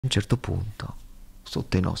A un certo punto,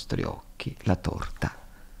 sotto i nostri occhi, la torta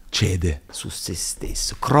cede su se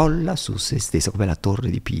stesso, crolla su se stesso, come la torre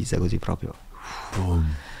di Pisa, così proprio.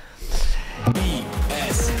 boom.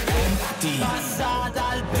 BSMT passa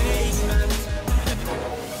dal basement.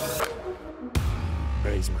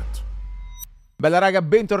 Bella raga,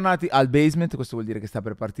 bentornati al basement. Questo vuol dire che sta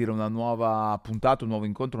per partire una nuova puntata, un nuovo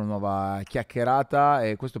incontro, una nuova chiacchierata.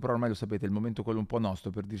 E questo però ormai lo sapete, è il momento quello un po' nostro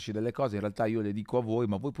per dirci delle cose. In realtà io le dico a voi,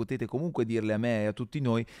 ma voi potete comunque dirle a me e a tutti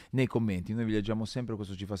noi nei commenti. Noi vi leggiamo sempre,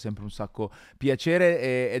 questo ci fa sempre un sacco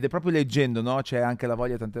piacere ed è proprio leggendo, no? C'è anche la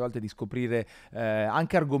voglia tante volte di scoprire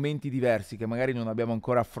anche argomenti diversi che magari non abbiamo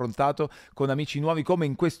ancora affrontato con amici nuovi, come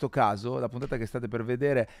in questo caso. La puntata che state per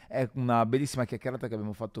vedere è una bellissima chiacchierata che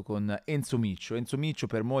abbiamo fatto con Enzo Miccio. Enzo Miccio,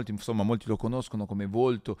 per molti, insomma, molti lo conoscono come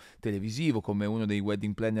volto televisivo, come uno dei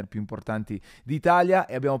wedding planner più importanti d'Italia,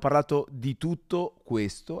 e abbiamo parlato di tutto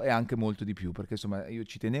questo e anche molto di più, perché insomma io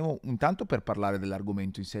ci tenevo intanto per parlare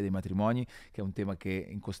dell'argomento in sé dei matrimoni, che è un tema che è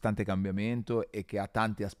in costante cambiamento e che ha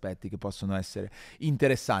tanti aspetti che possono essere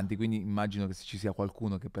interessanti, quindi immagino che se ci sia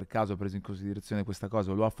qualcuno che per caso ha preso in considerazione questa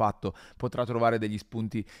cosa o lo ha fatto, potrà trovare degli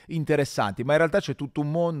spunti interessanti. Ma in realtà c'è tutto un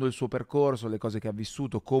mondo, il suo percorso, le cose che ha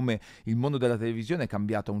vissuto, come il mondo della televisione è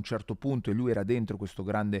cambiato a un certo punto e lui era dentro questo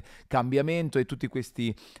grande cambiamento, e tutti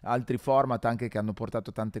questi altri format anche che hanno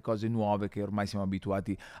portato tante cose nuove che ormai siamo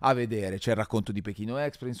abituati a vedere. C'è il racconto di Pechino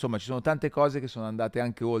Express, insomma ci sono tante cose che sono andate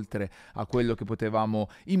anche oltre a quello che potevamo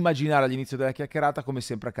immaginare all'inizio della chiacchierata, come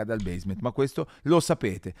sempre accade al basement, ma questo lo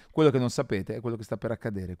sapete. Quello che non sapete è quello che sta per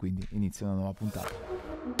accadere, quindi inizia una nuova puntata.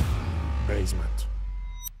 Basement.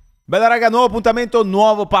 Bella raga, nuovo appuntamento,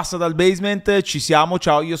 nuovo passa dal basement, ci siamo,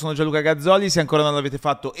 ciao, io sono Gianluca Gazzoli. Se ancora non l'avete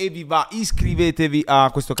fatto e vi va, iscrivetevi a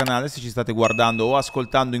questo canale se ci state guardando o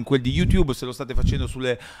ascoltando in quel di YouTube, se lo state facendo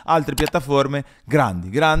sulle altre piattaforme,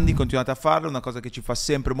 grandi, continuate a farlo, è una cosa che ci fa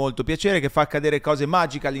sempre molto piacere, che fa accadere cose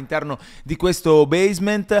magiche all'interno di questo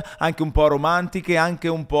basement, anche un po' romantiche, anche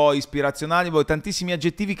un po' ispirazionali, tantissimi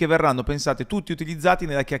aggettivi che verranno, pensate, tutti utilizzati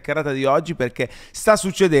nella chiacchierata di oggi, perché sta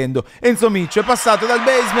succedendo. Enzo Miccio è passato dal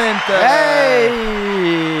basement. Ehi!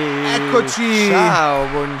 Eccoci! Ciao,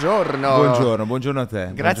 buongiorno. Buongiorno a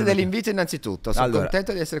te. Grazie dell'invito innanzitutto, sono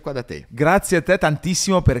contento di essere qua da te. Grazie a te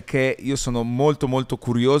tantissimo, perché io sono molto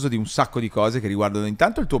curioso di un sacco di cose che riguardano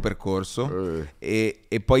intanto il tuo percorso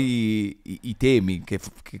e poi i temi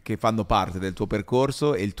che fanno parte del tuo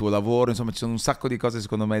percorso e il tuo lavoro. Insomma, ci sono un sacco di cose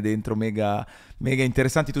secondo me dentro mega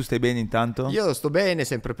interessanti. Tu stai bene intanto? Io sto bene,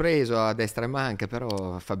 sempre preso a destra e manca,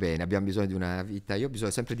 però fa bene, abbiamo bisogno di una vita, io ho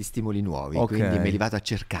bisogno sempre di stimoli nuovi, quindi me li vado a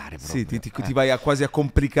cercare proprio. Sì, ti vai quasi a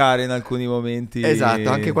complicare in alcuni momenti. Esatto,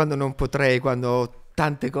 anche quando non potrei, quando ho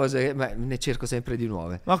tante cose, ma ne cerco sempre di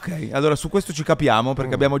nuove. Ok, allora su questo ci capiamo,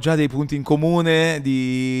 perché abbiamo già dei punti in comune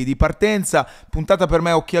di partenza. Puntata per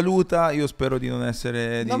me occhialuta, io spero di non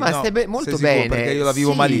essere no, ma stai molto sicuro, bene, perché io la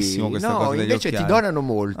vivo malissimo questa cosa degli invece occhiali. ti donano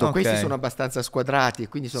molto, Okay. Questi sono abbastanza squadrati e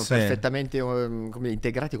quindi sono perfettamente come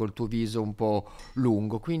integrati col tuo viso un po'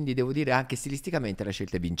 lungo, quindi devo dire anche stilisticamente la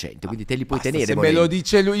scelta è vincente, quindi te li puoi tenere. Se me lo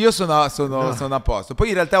dice lui, io sono a posto. Poi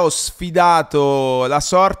in realtà ho sfidato la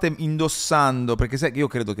sorte indossando, perché sai che io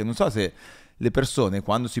credo che, non so se le persone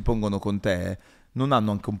quando si pongono con te non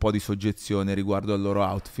hanno anche un po' di soggezione riguardo al loro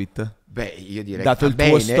outfit. Beh, io direi dato che il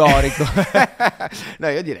tuo storico. No,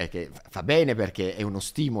 io direi che fa bene, perché è uno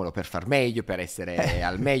stimolo per far meglio, per essere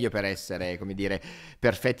al meglio, per essere, come dire,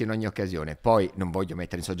 perfetti in ogni occasione. Poi non voglio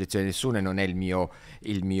mettere in soggezione nessuno e non è il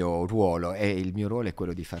mio ruolo, e il mio ruolo è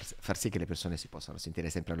quello di far sì che le persone si possano sentire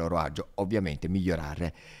sempre a loro agio. Ovviamente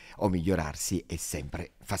migliorare o migliorarsi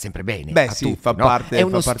fa sempre bene. Beh, sì, tutti, fa no? parte, è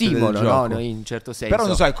uno fa parte stimolo, del gioco. no? In un certo senso. Però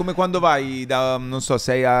non so, è come quando vai da, non so,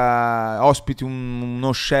 ospiti uno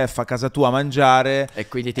chef a casa tua a mangiare e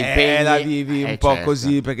quindi ti impegni, la vivi un po' certo.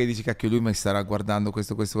 così, perché dici cacchio, lui mi starà guardando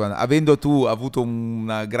questo. Avendo tu avuto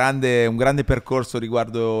un grande percorso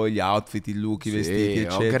riguardo gli outfit, i look, i vestiti,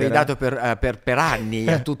 eccetera. Ho gridato per anni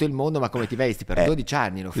a tutto il mondo, ma come ti vesti? Per 12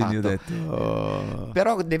 anni l'ho fatto. Ho detto,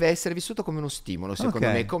 Però deve essere vissuto come uno stimolo, secondo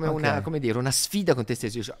me, come una sfida con te stesso.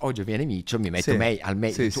 Oggi viene Miccio, mi metto al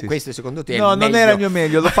meglio. Questo secondo te è il meglio? Non era il mio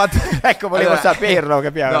meglio, l'ho fatto. Ecco, volevo saperlo,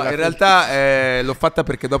 capiamo. No, in realtà l'ho fatta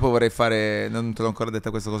perché dopo vorrei fare, non te l'ho ancora detta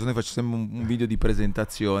questa cosa, noi facciamo sempre un video di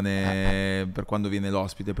presentazione per quando viene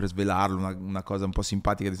l'ospite, per svelarlo, una cosa un po'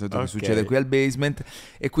 simpatica di solito che succede qui al basement,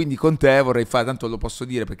 e quindi con te vorrei fare, tanto lo posso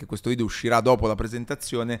dire perché questo video uscirà dopo la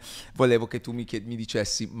presentazione, volevo che tu mi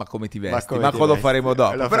dicessi ma come ti vesti, ma lo faremo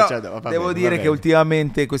dopo. Però devo dire che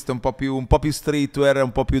ultimamente questo è un po' più streetwear,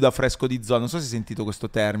 un po' più da fresco di zona, non so se hai sentito questo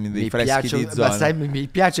termine dei freschi di zona. Ma sai, mi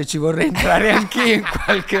piace, ci vorrei entrare anche in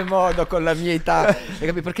qualche modo con la mia età,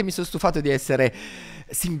 perché mi sono stufato di essere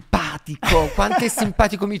simpatico, quanto è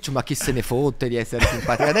simpatico Miccio, ma chi se ne fotte di essere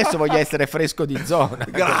simpatico, adesso voglio essere fresco di zona.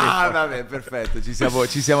 Vabbè, perfetto, ci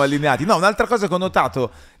siamo allineati. No, un'altra cosa che ho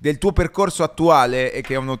notato del tuo percorso attuale e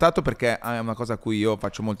che ho notato perché è una cosa a cui io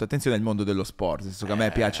faccio molta attenzione, è il mondo dello sport, nel senso che a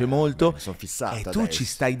me piace molto. Sono fissato e tu adesso. ci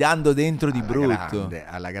stai dando dentro di brutto.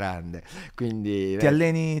 Alla grande. Quindi Ti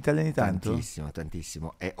alleni tanto?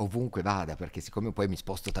 Tantissimo, e ovunque vada, perché siccome poi mi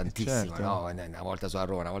sposto tantissimo, certo. no? Una volta sono a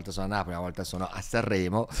Roma, una volta sono a Napoli, una volta sono a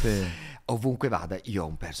Sanremo, Sì. ovunque vada io ho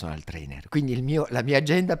un personal trainer, quindi la mia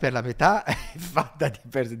agenda per la metà è fatta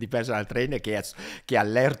di personal trainer che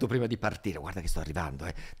allerto prima di partire, guarda che sto arrivando,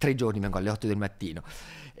 3 giorni vengo alle 8 del mattino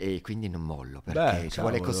e quindi non mollo, perché ci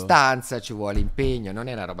vuole costanza, ci vuole impegno, non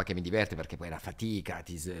è una roba che mi diverte perché poi è una fatica,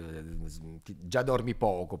 già dormi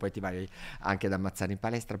poco, poi ti vai anche ad ammazzare in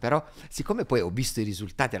palestra, però siccome poi ho visto i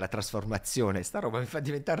risultati alla trasformazione, sta roba mi fa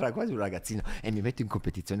diventare quasi un ragazzino e mi metto in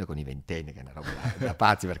competizione con i ventenni, che è una roba da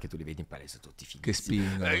pazzi, perché tu li vedi in palestra tutti fighi. Che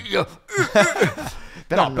spingono.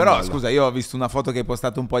 Però scusa, io ho visto una foto che hai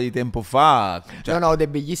postato un po' di tempo fa. Cioè, no, dei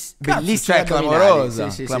bellissimi cioè, clamorosa.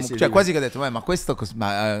 Sì, cioè, quasi che ho detto, ma questo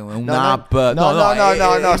è un'app.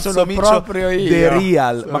 No, sono Miccio proprio io. The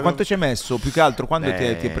Real. Ma quanto ci hai messo? Più che altro, quando ti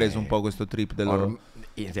hai preso un po' questo trip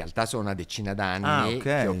In realtà sono una decina d'anni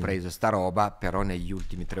che ho preso sta roba, però negli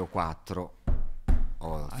ultimi 3 o 4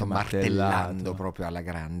 sto martellando proprio alla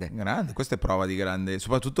grande. Questa è prova di grande,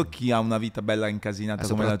 soprattutto chi ha una vita bella incasinata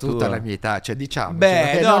come la tua. Soprattutto alla mia età, cioè diciamo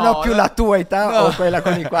non ho più la tua età o quella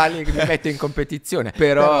con i quali mi metto in competizione.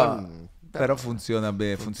 Però funziona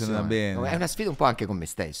bene. È una sfida un po' anche con me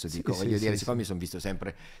stesso, dico, voglio dire, siccome mi sono visto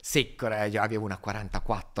sempre secco, avevo una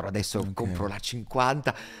 44, adesso compro la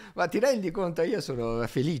 50, ma ti rendi conto, io sono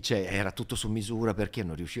felice, era tutto su misura perché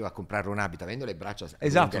non riuscivo a comprare un abito, avendo le braccia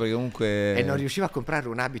esatto, perché comunque e non riuscivo a comprare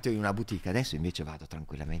un abito in una boutique, adesso invece vado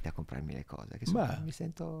tranquillamente a comprarmi le cose, che mi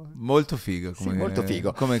sento molto figo molto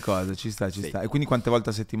figo come cosa, ci sta. E quindi quante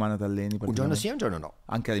volte a settimana ti alleni? Un giorno sì, un giorno no.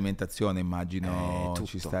 Anche alimentazione immagino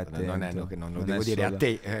ci sta attento. Che non lo devo dire a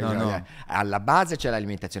te, alla base c'è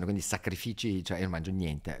l'alimentazione, quindi sacrifici, cioè io non mangio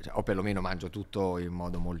niente, o perlomeno mangio tutto in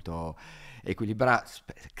modo molto equilibrato,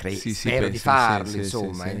 spero di farlo,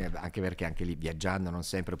 insomma, anche perché anche lì viaggiando non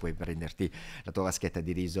sempre puoi prenderti la tua vaschetta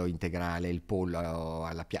di riso integrale, il pollo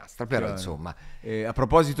alla piastra, però insomma. A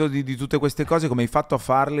proposito di tutte queste cose, come hai fatto a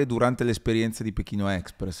farle durante l'esperienza di Pechino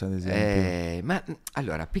Express, ad esempio? Ma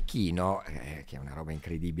allora, Pechino, che è una roba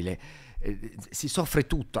incredibile, si soffre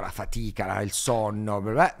tutto, la fatica, il sonno,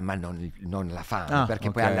 ma non la fame,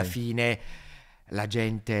 perché poi alla fine la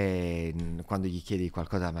gente, quando gli chiedi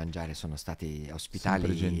qualcosa da mangiare, sono stati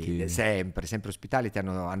ospitali, sempre ospitali,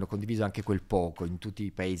 hanno condiviso anche quel poco in tutti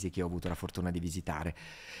i paesi che ho avuto la fortuna di visitare,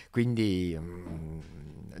 quindi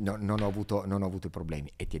non ho avuto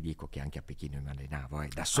problemi, e ti dico che anche a Pechino mi allenavo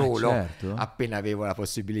da solo, appena avevo la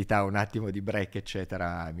possibilità, un attimo di break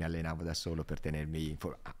eccetera, mi allenavo da solo per tenermi in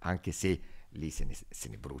forma, anche se lì se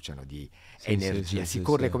ne bruciano di energia, si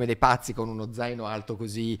corre come dei pazzi con uno zaino alto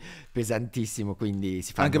così pesantissimo, quindi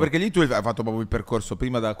si fa anche perché lì tu hai fatto proprio il percorso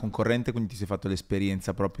prima da concorrente, quindi ti sei fatto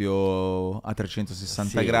l'esperienza proprio a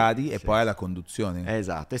 360 gradi e poi alla conduzione.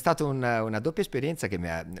 Esatto, è stata una doppia esperienza che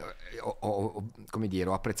ho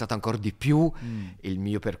apprezzato ancora di più il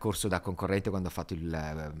mio percorso da concorrente quando ho fatto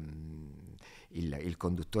il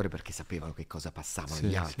conduttore, perché sapevano che cosa passavano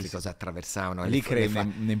gli altri, cosa attraversavano. Lì crei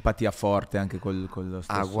un'empatia forte anche con lo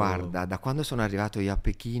stesso. Guarda, da quando sono arrivato io a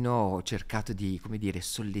Pechino ho cercato di,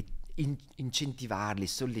 incentivarli,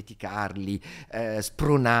 solleticarli,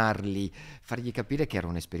 spronarli, fargli capire che era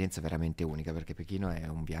un'esperienza veramente unica, perché Pechino è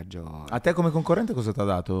un viaggio. A te come concorrente cosa ti ha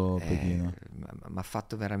dato Pechino? Mi ha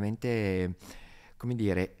fatto veramente,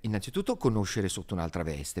 innanzitutto conoscere sotto un'altra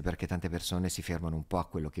veste, perché tante persone si fermano un po' a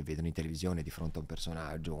quello che vedono in televisione di fronte a un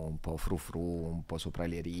personaggio un po' frufru, un po' sopra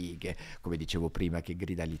le righe, come dicevo prima, che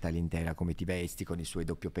grida all'Italia intera come ti vesti, con i suoi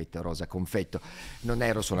doppio petto rosa confetto. Non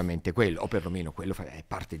ero solamente quello, o perlomeno quello è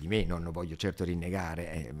parte di me, non lo voglio certo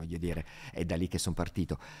rinnegare, è da lì che sono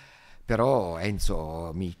partito. Però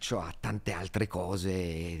Enzo Miccio ha tante altre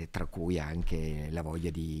cose, tra cui anche la voglia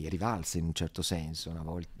di rivalsa, in un certo senso,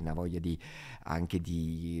 una voglia anche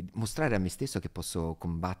di mostrare a me stesso che posso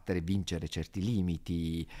combattere e vincere certi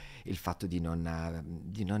limiti, il fatto di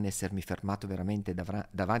non essermi fermato veramente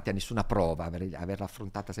davanti a nessuna prova, averla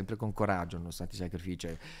affrontata sempre con coraggio, nonostante i sacrifici.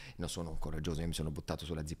 Non sono un coraggioso, io mi sono buttato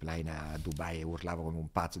sulla zipline a Dubai e urlavo come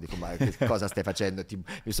un pazzo, dico ma che cosa stai facendo?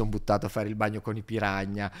 Mi sono buttato a fare il bagno con i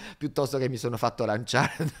piranha, piuttosto che mi sono fatto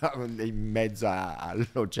lanciare in mezzo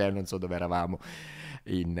all'oceano, non so dove eravamo,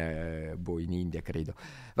 in India credo.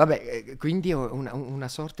 Vabbè, quindi una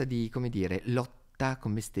sorta di, lotta onestà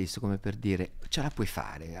con me stesso, come per dire ce la puoi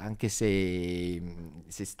fare, anche se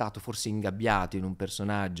sei stato forse ingabbiato in un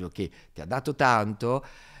personaggio che ti ha dato tanto,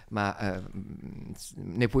 ma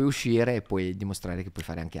ne puoi uscire e puoi dimostrare che puoi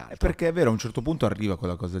fare anche altro. Perché è vero, a un certo punto arriva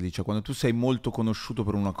quella cosa lì, cioè quando tu sei molto conosciuto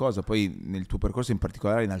per una cosa, poi nel tuo percorso in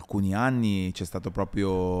particolare in alcuni anni c'è stato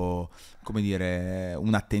proprio, come dire,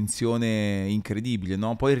 un'attenzione incredibile,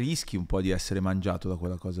 no? Poi rischi un po' di essere mangiato da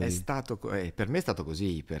quella cosa lì. Per me è stato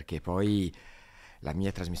così, perché poi la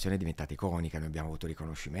mia trasmissione è diventata iconica, noi abbiamo avuto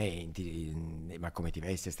riconoscimenti, ma come ti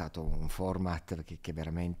vesti è stato un format che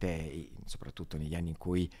veramente, soprattutto negli anni in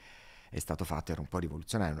cui è stato fatto, era un po'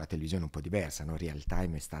 rivoluzionario, una televisione un po' diversa, no? Real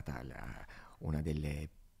Time è stata una delle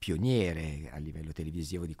pioniere a livello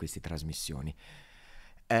televisivo di queste trasmissioni.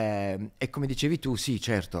 E come dicevi tu, sì,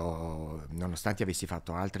 certo, nonostante avessi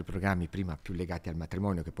fatto altri programmi prima più legati al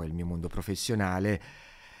matrimonio, che poi è il mio mondo professionale,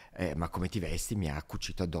 ma come ti vesti mi ha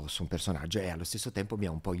cucito addosso un personaggio e allo stesso tempo mi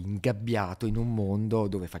ha un po' ingabbiato in un mondo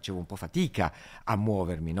dove facevo un po' fatica a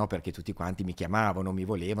muovermi, no? Perché tutti quanti mi chiamavano, mi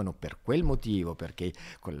volevano per quel motivo, perché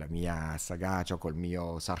con la mia sagacia, col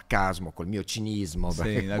mio sarcasmo, col mio cinismo, Sì,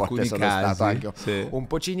 perché in a volte alcuni sono casi, stato anche sì, un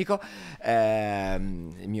po' cinico,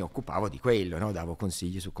 mi occupavo di quello, no? Davo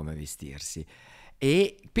consigli su come vestirsi.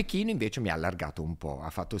 E Pechino invece mi ha allargato un po',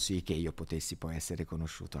 ha fatto sì che io potessi poi essere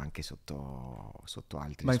conosciuto anche sotto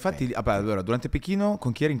altri ma infatti, aspetti. allora, durante Pechino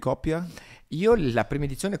con chi eri in coppia? Io la prima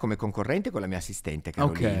edizione come concorrente con la mia assistente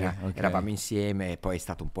Carolina, Ok. eravamo insieme, poi è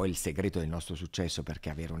stato un po' il segreto del nostro successo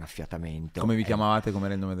perché avere un affiatamento. Come vi chiamavate? Come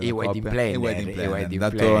era il nome della I coppia? wedding planner, I wedding i planner. wedding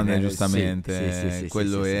D'altronde, planner, giustamente, sì,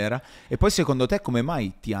 quello sì. era. E poi secondo te come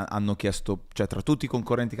mai ti hanno chiesto, cioè tra tutti i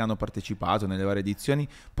concorrenti che hanno partecipato nelle varie edizioni,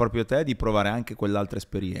 proprio te di provare anche quell'altra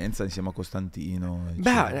esperienza insieme a Costantino?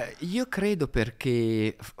 Beh, io credo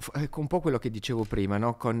perché, un po' quello che dicevo prima,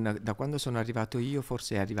 no? Da quando sono arrivato io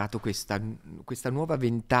forse è arrivato questa nuova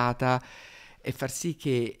ventata e far sì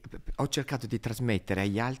che ho cercato di trasmettere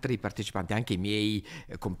agli altri partecipanti, anche ai miei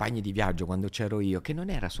compagni di viaggio quando c'ero io, che non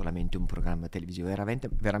era solamente un programma televisivo, era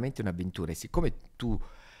veramente un'avventura. E siccome tu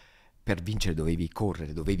per vincere dovevi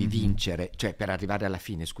correre, dovevi vincere, cioè per arrivare alla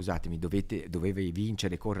fine, scusatemi, dovevi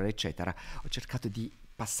vincere, correre, eccetera, ho cercato di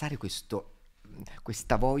passare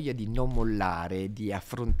questa voglia di non mollare, di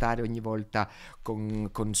affrontare ogni volta con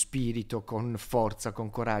spirito, con forza, con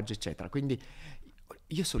coraggio, eccetera. Quindi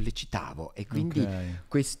io sollecitavo e quindi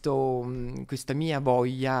questa mia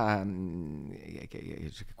voglia,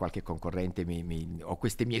 che qualche concorrente ho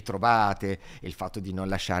queste mie trovate, il fatto di non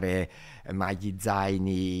lasciare mai gli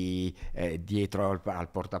zaini dietro al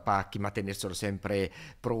portapacchi, ma tenerselo sempre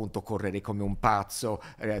pronto, correre come un pazzo,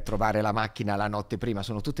 trovare la macchina la notte prima,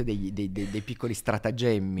 sono tutti dei piccoli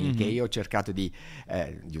stratagemmi che io ho cercato di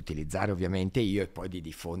utilizzare ovviamente io e poi di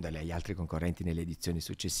diffonderli agli altri concorrenti nelle edizioni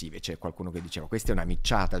successive. C'è qualcuno che diceva questa è una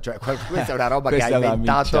micciata, cioè questa è una roba che ha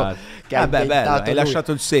inventato, bello, hai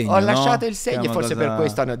lasciato il segno. Ho lasciato il segno e una forse cosa... per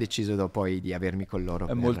questo hanno deciso poi di avermi con loro.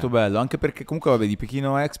 È molto bello, anche perché comunque vabbè, di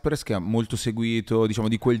Pechino Express, che è molto seguito, diciamo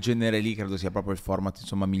di quel genere lì, credo sia proprio il format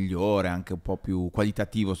insomma migliore, anche un po' più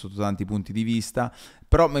qualitativo sotto tanti punti di vista.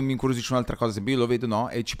 Però mi incuriosisce un'altra cosa, sempre io lo vedo, no?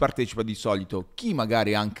 E ci partecipa di solito chi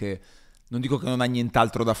magari anche, non dico che non ha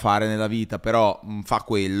nient'altro da fare nella vita, però fa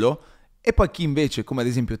quello. E poi chi invece, come ad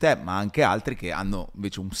esempio te, ma anche altri che hanno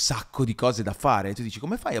invece un sacco di cose da fare, e tu dici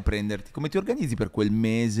come fai a prenderti, come ti organizzi per quel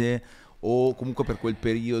mese o comunque per quel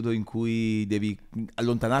periodo in cui devi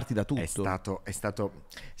allontanarti da tutto? È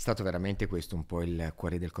stato veramente questo un po' il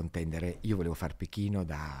cuore del contendere. Io volevo far Pechino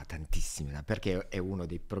da tantissimi, perché è uno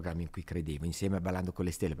dei programmi in cui credevo, insieme a Ballando con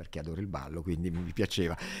le Stelle, perché adoro il ballo, quindi mi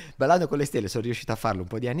piaceva. Ballando con le Stelle sono riuscito a farlo un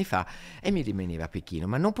po' di anni fa e mi rimaneva Pechino,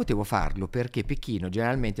 ma non potevo farlo perché Pechino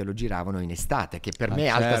generalmente lo giravano in estate, che per me è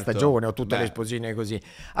alta stagione, ho tutte le sposine così.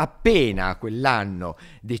 Appena quell'anno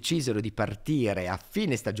decisero di partire a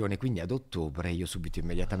fine stagione, quindi ad ottobre, io subito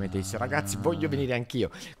immediatamente dissi ragazzi voglio venire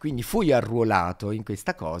anch'io, quindi fui arruolato in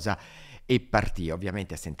questa cosa e partì.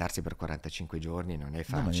 Ovviamente assentarsi per 45 giorni non è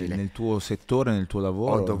facile. No, nel tuo settore, nel tuo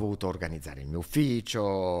lavoro ho dovuto organizzare il mio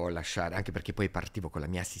ufficio, lasciare, anche perché poi partivo con la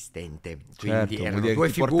mia assistente, quindi certo, erano due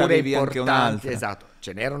figure anche importanti, un'altra. esatto,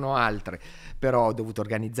 ce n'erano altre, però ho dovuto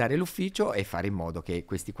organizzare l'ufficio e fare in modo che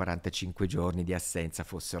questi 45 giorni di assenza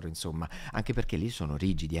fossero, insomma, anche perché lì sono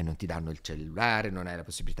rigidi, non ti danno il cellulare, non hai la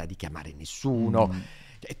possibilità di chiamare nessuno.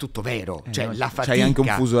 è tutto vero, cioè la fatica... C'hai anche un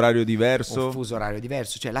fuso orario diverso. Un fuso orario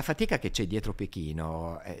diverso, cioè la fatica che c'è dietro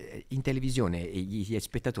Pechino, in televisione gli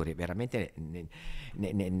spettatori veramente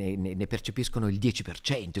ne percepiscono il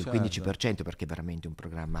 10%, il 15%, perché è veramente un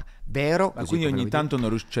programma vero. Ma quindi ogni tanto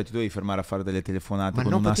non cioè, ti dovevi fermare a fare delle telefonate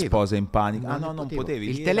con una sposa in panico? Non potevi.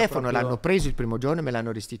 Il telefono l'hanno preso il primo giorno e me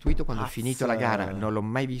l'hanno restituito quando ho finito la gara, non l'ho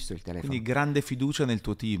mai visto il telefono. Quindi grande fiducia nel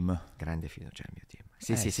tuo team. Grande fiducia nel mio team.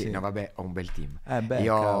 Sì, no vabbè, ho un bel team.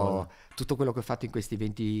 Io ho tutto quello che ho fatto in questi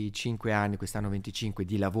 25 anni, quest'anno 25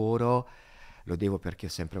 di lavoro, lo devo perché ho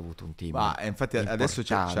sempre avuto un team. Infatti adesso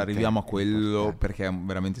ci arriviamo a quello, perché è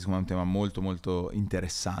veramente secondo me un tema molto molto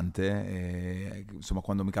interessante. Insomma,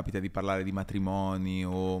 quando mi capita di parlare di matrimoni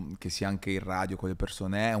o che sia anche in radio con le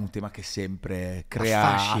persone, è un tema che sempre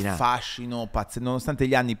crea affascino, nonostante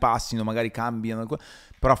gli anni passino, magari cambiano,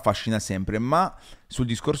 però affascina sempre. Ma sul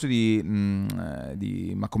discorso di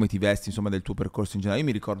ma come ti vesti, insomma, del tuo percorso in generale, io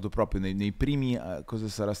mi ricordo proprio nei primi, cosa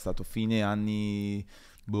sarà stato, fine anni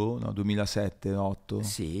 2007, 2008?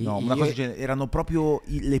 Sì, una cosa erano proprio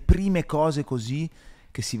le prime cose così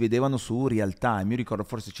che si vedevano su Real Time. Io ricordo,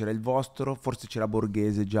 forse c'era il vostro, forse c'era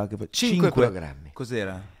Borghese già che 5 programmi.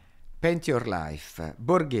 Cos'era? Paint Your Life,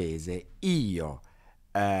 Borghese, io,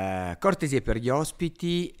 cortesie per gli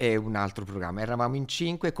ospiti e un altro programma. Eravamo in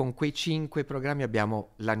 5, con quei 5 programmi abbiamo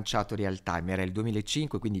lanciato Real Time. Era il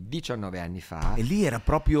 2005, quindi 19 anni fa. E lì era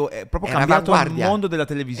proprio cambiato il mondo della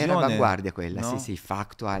televisione. Era avanguardia quella, no? sì,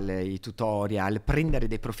 factual, i tutorial, prendere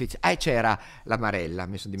dei professionisti. C'era la Marella,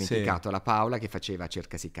 mi sono dimenticato, la Paola che faceva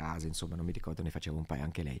Cercasi casa, insomma, non mi ricordo, ne faceva un paio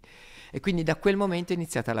anche lei. E quindi da quel momento è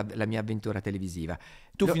iniziata la mia avventura televisiva.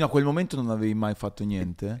 Tu fino a quel momento non avevi mai fatto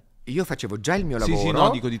niente? Io facevo già il mio lavoro. Sì,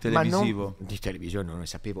 no, dico di televisivo. Di televisione non ne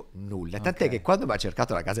sapevo nulla. Tant'è che quando mi ha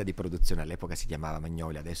cercato la casa di produzione, all'epoca si chiamava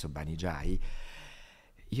Magnoli, adesso Banigiai,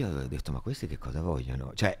 io avevo detto, ma questi che cosa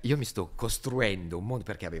vogliono? Cioè, io mi sto costruendo un mondo,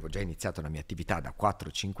 perché avevo già iniziato la mia attività da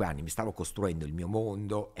 4-5 anni, mi stavo costruendo il mio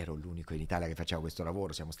mondo, ero l'unico in Italia che faceva questo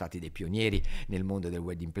lavoro, siamo stati dei pionieri nel mondo del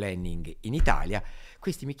wedding planning in Italia.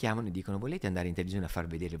 Questi mi chiamano e dicono, volete andare in televisione a far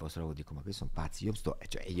vedere il vostro lavoro? Dico, ma questi sono pazzi,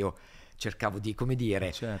 io cercavo di, come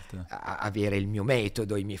dire, certo, avere il mio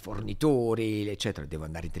metodo, i miei fornitori, eccetera, devo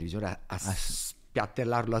andare in televisione a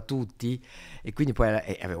spiattellarlo a tutti, e quindi poi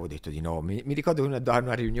avevo detto di no. Mi ricordo da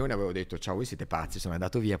una riunione avevo detto ciao, voi siete pazzi, sono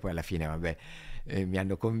andato via, poi alla fine vabbè, mi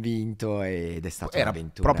hanno convinto ed è stata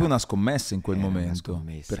un'avventura. Proprio una scommessa in quel momento,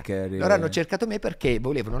 perché loro hanno cercato me perché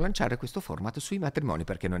volevano lanciare questo format sui matrimoni,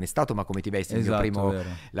 perché non è stato Ma come ti vesti il mio primo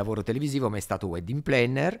lavoro televisivo, ma è stato wedding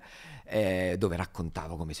planner, dove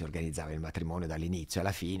raccontavo come si organizzava il matrimonio dall'inizio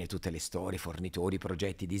alla fine, tutte le storie, fornitori,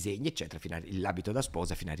 progetti, disegni eccetera, fino l'abito da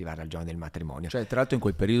sposa, fino ad arrivare al giorno del matrimonio. Cioè, tra l'altro in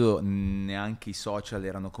quel periodo neanche i social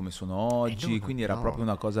erano come sono oggi, quindi era proprio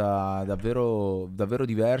una cosa davvero, davvero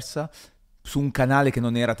diversa, su un canale che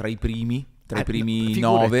non era tra i primi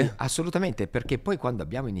 9. Assolutamente, perché poi quando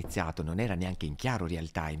abbiamo iniziato non era neanche in chiaro Real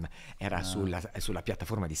Time, era sulla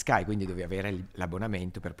piattaforma di Sky, quindi dovevi avere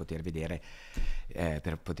l'abbonamento per poter vedere.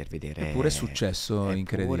 Eppure è successo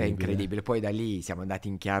incredibile. Incredibile. Poi da lì siamo andati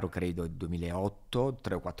in chiaro, credo 2008,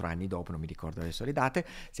 3 o 4 anni dopo, non mi ricordo adesso le date,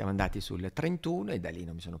 siamo andati sul 31 e da lì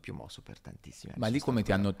non mi sono più mosso per tantissimi anni. Ma lì come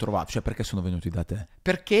ti hanno trovato? Cioè, perché sono venuti da te?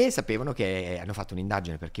 Perché sapevano che hanno fatto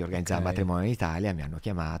un'indagine per chi organizzava matrimonio in Italia, mi hanno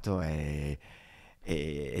chiamato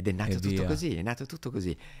ed è nato tutto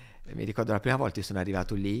così, Mi ricordo la prima volta io sono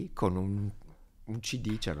arrivato lì con un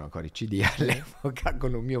CD, c'erano ancora i CD all'epoca,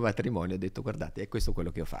 con un mio matrimonio, ho detto guardate, è questo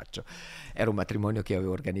quello che io faccio. Era un matrimonio che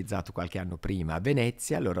avevo organizzato qualche anno prima a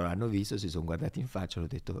Venezia, loro l'hanno visto, si sono guardati in faccia, ho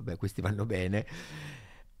detto vabbè, questi vanno bene.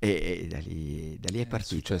 E da lì è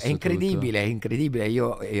partito. È incredibile,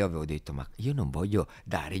 Io avevo detto, ma io non voglio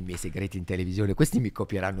dare i miei segreti in televisione, questi mi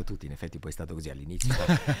copieranno tutti. In effetti poi è stato così all'inizio,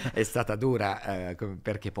 è stata dura,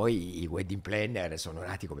 perché poi i wedding planner sono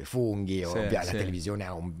nati come funghi, la televisione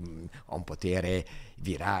ha un potere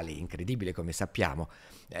virale incredibile, come sappiamo,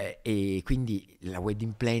 e quindi la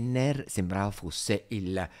wedding planner sembrava fosse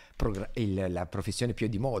la professione più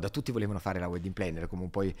di moda. Tutti volevano fare la wedding planner, come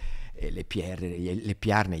poi le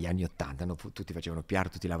PR negli anni 80, no? Tutti facevano PR,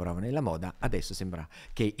 tutti lavoravano nella moda. Adesso sembra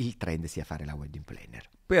che il trend sia fare la wedding planner.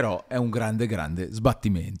 Però è un grande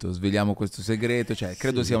sbattimento, sveliamo questo segreto, cioè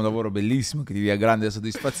credo sia un lavoro bellissimo che ti dia grande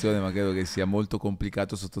soddisfazione, ma credo che sia molto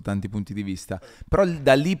complicato sotto tanti punti di vista. Però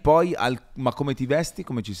da lì poi ma come ti vesti,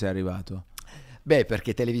 come ci sei arrivato? Beh,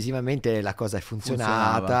 perché televisivamente la cosa è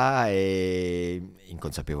funzionata e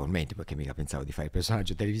inconsapevolmente, perché mica pensavo di fare il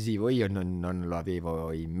personaggio televisivo, io non lo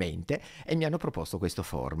avevo in mente, e mi hanno proposto questo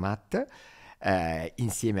format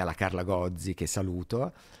insieme alla Carla Gozzi, che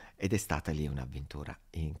saluto, Ed è stata lì un'avventura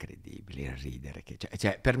incredibile, il ridere.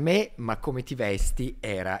 Cioè, per me, ma come ti vesti,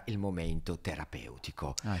 era il momento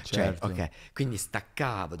terapeutico. Certo. Cioè, quindi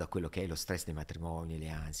staccavo da quello che è lo stress dei matrimoni, le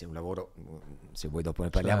ansie, un lavoro, se vuoi dopo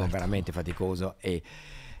ne parliamo, veramente faticoso e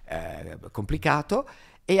complicato,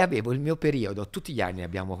 e avevo il mio periodo, tutti gli anni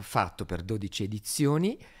abbiamo fatto per 12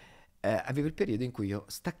 edizioni, avevo il periodo in cui io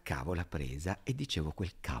staccavo la presa e dicevo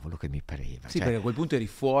quel cavolo che mi pareva. Sì, perché a quel punto eri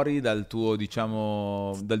fuori dal tuo,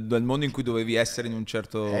 diciamo, dal mondo in cui dovevi essere in un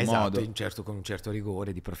certo modo. Con un certo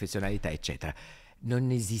rigore di professionalità, eccetera. Non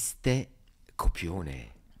esiste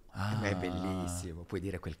copione. È bellissimo, puoi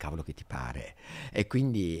dire quel cavolo che ti pare. E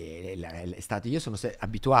quindi è stato, io sono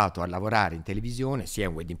abituato a lavorare in televisione, sia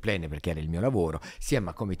in wedding planner perché era il mio lavoro, sia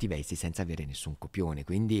ma come ti vesti, senza avere nessun copione.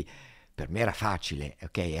 Quindi per me era facile,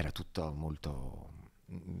 ok? Era tutto molto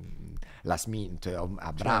last minute,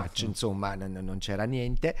 a braccio, insomma, non c'era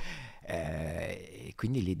niente. E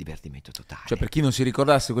quindi lì divertimento totale. Cioè, per chi non si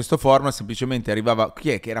ricordasse questo format, semplicemente arrivava, chi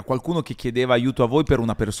è? Che era qualcuno che chiedeva aiuto a voi per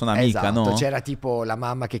una persona amica, esatto, no? C'era tipo la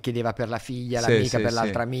mamma che chiedeva per la figlia, l'amica per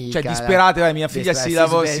l'altra amica. Cioè, disperate, vai, mia figlia si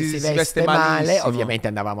veste malissimo. Ovviamente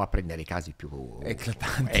andavamo a prendere i casi più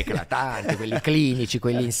eclatanti, quelli clinici,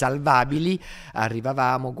 quelli insalvabili.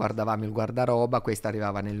 Arrivavamo, guardavamo il guardaroba, questa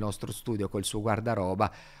arrivava nel nostro studio col suo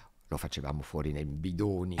guardaroba. Lo facevamo fuori nei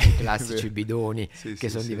bidoni, i classici bidoni che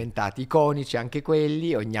sono diventati iconici anche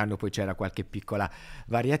quelli. Ogni anno poi c'era qualche piccola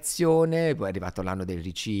variazione, poi è arrivato l'anno del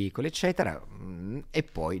riciclo, eccetera. E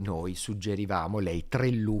poi noi suggerivamo lei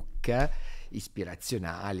 3 look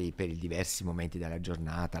ispirazionali per i diversi momenti della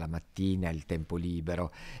giornata, la mattina, il tempo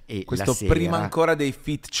libero e questo la sera. Prima ancora dei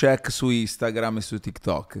fit check su Instagram e su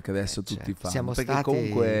TikTok che adesso tutti fanno, perché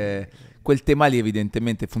comunque quel tema lì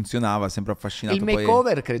evidentemente funzionava, sempre affascinato. Il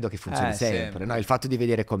makeover credo che funzioni sempre. No? Il fatto di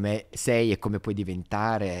vedere come sei e come puoi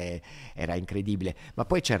diventare era incredibile, ma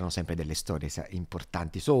poi c'erano sempre delle storie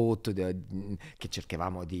importanti sotto che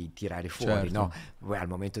cercavamo di tirare fuori, no? Poi al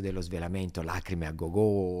momento dello svelamento lacrime a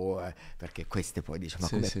go-go, perché queste poi dicono: ma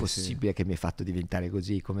com'è possibile che mi hai fatto diventare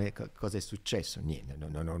così? Cosa è successo? Niente,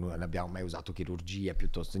 non abbiamo mai usato chirurgia,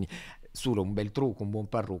 piuttosto solo un bel trucco, un buon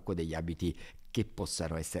parrucco, degli abiti che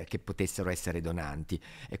potessero essere donanti.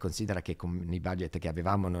 E considera che con i budget che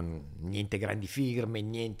avevamo niente grandi firme,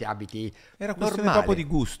 niente abiti, era questione proprio di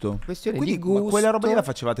gusto. Quindi di gusto. Quella roba lì la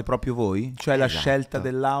facevate proprio voi? Cioè la scelta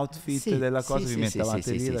dell'outfit, della cosa, vi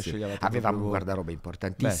mettavate lì, la sceglievate. Avevamo un guardaroba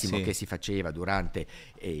importantissimo che si faceva durante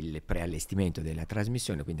il preallestimento della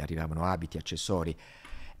trasmissione, quindi arrivavano abiti, accessori.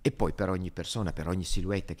 E poi per ogni persona, per ogni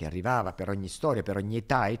silhouette che arrivava, per ogni storia, per ogni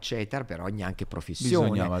età, eccetera, per ogni anche professione,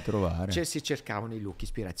 bisognava trovare. Cioè si cercavano i look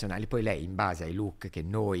ispirazionali. Poi lei, in base ai look che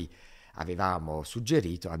noi avevamo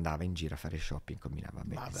suggerito, andava in giro a fare shopping, combinava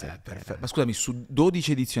bene. Perfetto. Ma scusami, su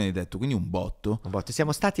 12 edizioni hai detto, quindi un botto?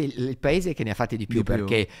 Siamo stati il paese che ne ha fatti di più,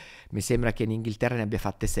 perché mi sembra che in Inghilterra ne abbia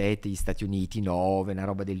fatte 7, gli Stati Uniti 9, una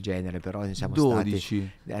roba del genere, però ne siamo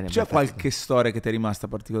 12. stati... C'è qualche storia che ti è rimasta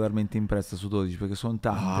particolarmente impressa su 12? Perché sono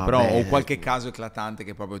tante, però o qualche caso eclatante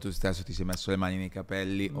che proprio tu stesso ti sei messo le mani nei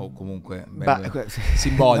capelli, o comunque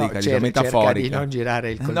simbolica, diciamo, metaforica. Cerca di non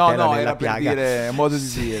girare il coltello nella piaga. Per dire, un modo di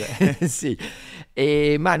dire. Sì,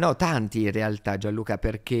 ma no, tanti in realtà, Gianluca,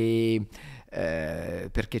 perché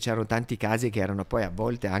c'erano tanti casi che erano poi a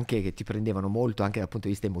volte anche che ti prendevano molto anche dal punto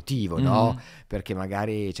di vista emotivo, no? Perché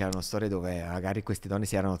magari c'erano storie dove magari queste donne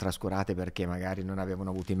si erano trascurate perché magari non avevano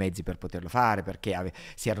avuto i mezzi per poterlo fare, perché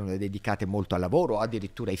si erano dedicate molto al lavoro o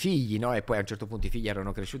addirittura ai figli, no? E poi a un certo punto i figli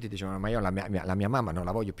erano cresciuti e dicevano: ma io la mia mamma non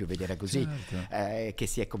la voglio più vedere così, che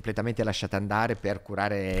si è completamente lasciata andare per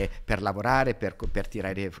curare, per lavorare, per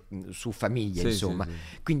tirare su famiglia, insomma.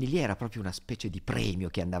 Quindi lì era proprio una specie di premio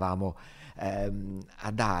che andavamo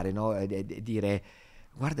a dare, no? Dire: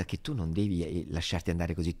 guarda che tu non devi lasciarti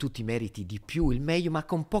andare così, tu ti meriti di più, il meglio, ma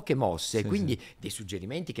con poche mosse. Quindi dei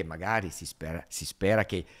suggerimenti che magari si spera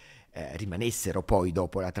che rimanessero poi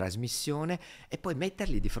dopo la trasmissione, e poi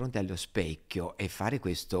metterli di fronte allo specchio e fare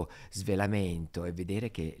questo svelamento e vedere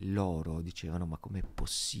che loro dicevano: ma com'è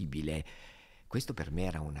possibile? Questo per me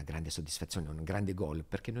era una grande soddisfazione, un grande gol,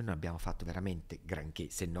 perché noi non abbiamo fatto veramente granché,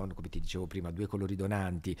 se non, come ti dicevo prima, 2 colori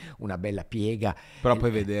donanti, una bella piega. Però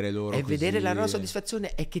poi vedere loro e così... vedere la loro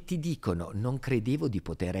soddisfazione è che ti dicono: non credevo di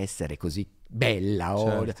poter essere così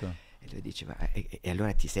bella. lui diceva, e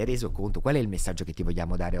allora ti sei reso conto qual è il messaggio che ti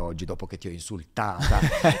vogliamo dare oggi dopo che ti ho insultata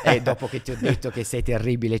e dopo che ti ho detto che sei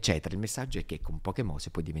terribile eccetera? Il messaggio è che con poche mosse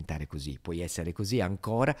puoi diventare così, puoi essere così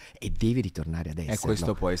ancora e devi ritornare ad esserlo. E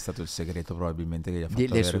questo poi è stato il segreto probabilmente che gli ha fatto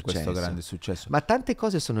avere questo grande successo. Ma tante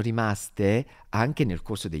cose sono rimaste anche nel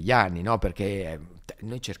corso degli anni, no? Perché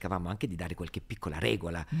noi cercavamo anche di dare qualche piccola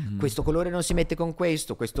regola. Questo colore non si mette con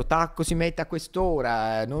questo tacco si mette a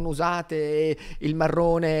quest'ora, non usate il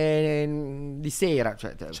marrone di sera,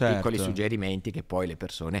 cioè piccoli suggerimenti che poi le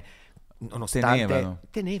persone nonostante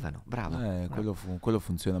tenevano, bravo. Quello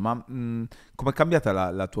funziona. Ma com'è cambiata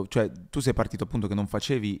la tua, cioè tu sei partito appunto che non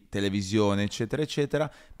facevi televisione eccetera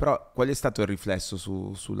eccetera, però qual è stato il riflesso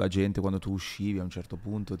sulla gente quando tu uscivi a un certo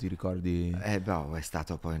punto, ti ricordi? È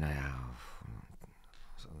stato poi la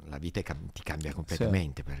vita ti cambia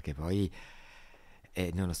completamente, perché poi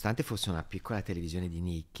nonostante fosse una piccola televisione di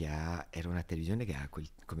nicchia, era una televisione che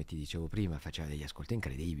come ti dicevo prima faceva degli ascolti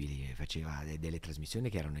incredibili, faceva delle trasmissioni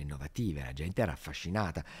che erano innovative, la gente era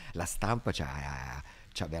affascinata, la stampa ci ha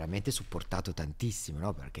veramente supportato tantissimo,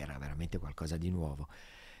 no? Perché era veramente qualcosa di nuovo,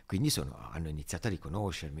 quindi hanno iniziato a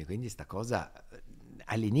riconoscermi, quindi sta cosa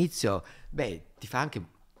all'inizio ti fa anche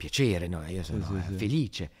piacere, no? Io sono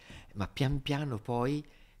felice, ma pian piano poi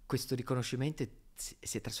questo riconoscimento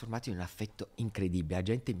si è trasformato in un affetto incredibile. La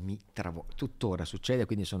gente tuttora succede,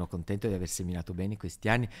 quindi sono contento di aver seminato bene in questi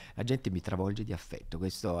anni, la gente mi travolge di affetto,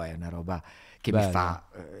 questo è una roba che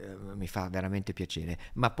mi fa veramente piacere,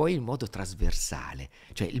 ma poi in modo trasversale,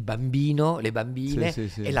 cioè il bambino, le bambine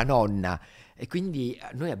e la nonna, e quindi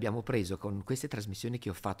noi abbiamo preso con queste trasmissioni che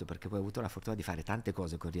ho fatto, perché poi ho avuto la fortuna di fare tante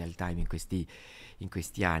cose con Real Time in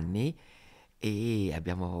questi anni, e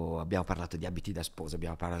abbiamo parlato di abiti da sposa,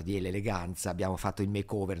 abbiamo parlato di eleganza, abbiamo fatto il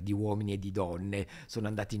makeover di uomini e di donne, sono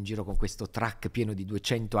andati in giro con questo truck pieno di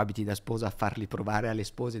 200 abiti da sposa a farli provare alle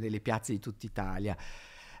spose nelle piazze di tutta Italia.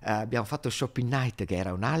 Abbiamo fatto Shopping Night, che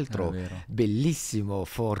era un altro bellissimo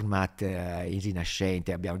format in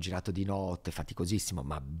rinascente, abbiamo girato di notte, faticosissimo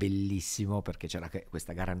ma bellissimo, perché c'era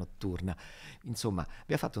questa gara notturna, insomma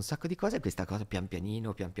abbiamo fatto un sacco di cose, e questa cosa pian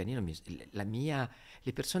pianino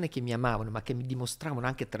le persone che mi amavano ma che mi dimostravano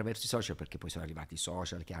anche attraverso i social, perché poi sono arrivati i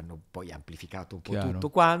social che hanno poi amplificato un po' tutto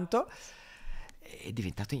quanto, è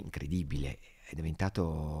diventato incredibile, è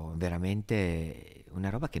diventato veramente una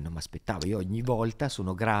roba che non mi aspettavo. Io ogni volta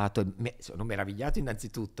sono grato, sono meravigliato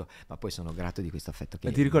innanzitutto, ma poi sono grato di questo affetto che...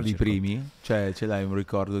 Ma ti ricordi i primi? Cioè ce l'hai un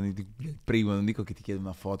ricordo del primo? Non dico che ti chiedo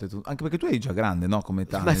una foto, anche perché tu eri già grande, no? Come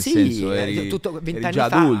età, ma nel senso, eri 20 anni già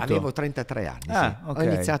fa, adulto. avevo 33 anni, Okay.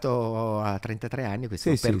 Ho iniziato a 33 anni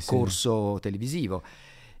questo percorso televisivo.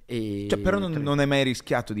 Cioè, però non hai mai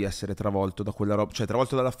rischiato di essere travolto da quella roba, cioè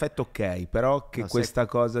travolto dall'affetto, ok, però che questa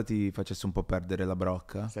cosa ti facesse un po' perdere la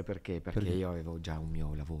brocca? Sai perché? Perché io avevo già un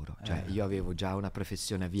mio lavoro, cioè io avevo già una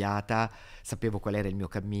professione avviata, sapevo qual era il mio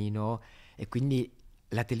cammino, e quindi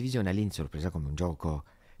la televisione all'inizio l'ho presa come un gioco,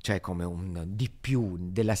 cioè come un di più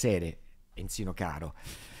della serie Enzino caro.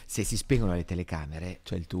 Se si spengono le telecamere,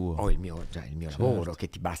 c'è il tuo, ho il mio lavoro che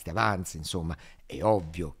ti basta e avanza, insomma. È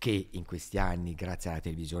ovvio che in questi anni, grazie alla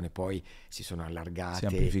televisione, poi si sono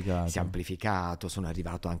allargate, si è amplificato, sono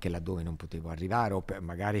arrivato anche laddove non potevo arrivare, o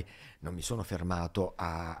magari non mi sono fermato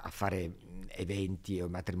a fare eventi o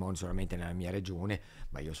matrimoni solamente nella mia regione,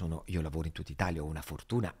 ma io lavoro in tutta Italia, ho una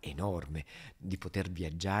fortuna enorme di poter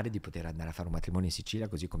viaggiare, di poter andare a fare un matrimonio in Sicilia,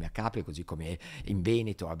 così come a Capri, così come in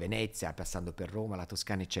Veneto, a Venezia, passando per Roma, la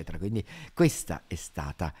Toscana, eccetera. Quindi questa è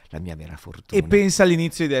stata la mia vera fortuna. E pensa,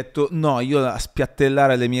 all'inizio hai detto no, io a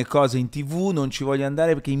spiattellare le mie cose in TV non ci voglio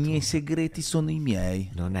andare perché i miei segreti sono i miei.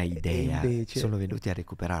 Non hai idea, invece... sono venuti a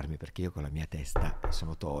recuperarmi, perché io con la mia testa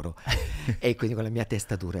sono toro e quindi con la mia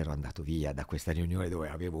testa dura ero andato via da questa riunione dove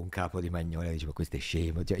avevo un capo di Magnolia e dicevo questo è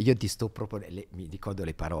scemo, cioè, io ti sto proprio, mi ricordo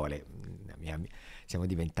le parole, siamo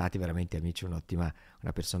diventati veramente amici, una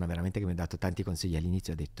persona veramente che mi ha dato tanti consigli.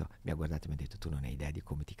 All'inizio mi ha guardato e mi ha detto tu non hai idea di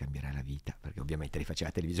come ti cambierà la vita, perché ovviamente lei faceva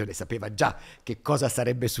televisione e sapeva già che cosa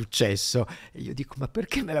sarebbe successo, e io dico ma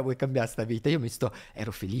perché me la vuoi cambiare sta vita?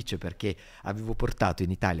 Ero felice perché avevo portato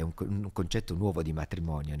in Italia un concetto nuovo di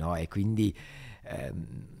matrimonio, no? E quindi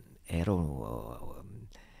ero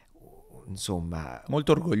insomma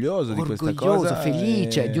molto orgoglioso di questa cosa,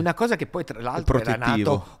 felice di una cosa che poi tra l'altro era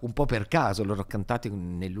nato un po' per caso. L'ho raccontato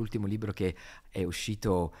nell'ultimo libro che è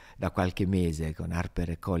uscito da qualche mese con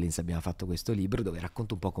Harper & Collins, abbiamo fatto questo libro dove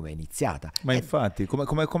racconto un po' come è iniziata. Ma infatti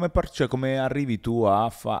come arrivi tu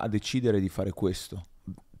a decidere di fare questo?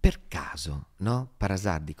 Per caso, no? Par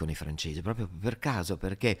hasard dicono i francesi, proprio per caso,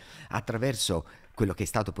 perché attraverso quello che è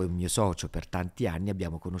stato poi un mio socio per tanti anni,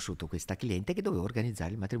 abbiamo conosciuto questa cliente che doveva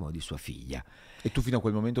organizzare il matrimonio di sua figlia. E tu fino a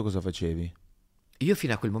quel momento cosa facevi? Io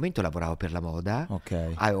fino a quel momento lavoravo per la moda,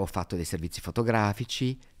 Ok. avevo fatto dei servizi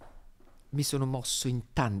fotografici, mi sono mosso in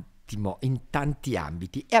tanti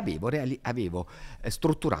ambiti e avevo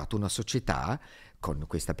strutturato una società con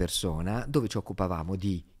questa persona dove ci occupavamo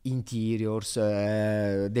di interiors,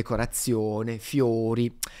 decorazione,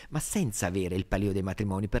 fiori, ma senza avere il palio dei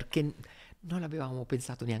matrimoni, perché non avevamo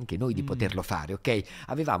pensato neanche noi di poterlo fare, ok?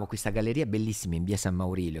 Avevamo questa galleria bellissima in via San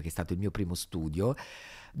Maurilio, che è stato il mio primo studio,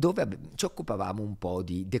 dove ci occupavamo un po'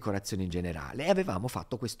 di decorazione in generale e avevamo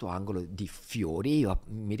fatto questo angolo di fiori. Io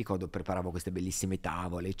mi ricordo preparavo queste bellissime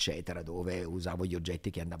tavole eccetera, dove usavo gli oggetti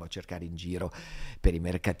che andavo a cercare in giro per i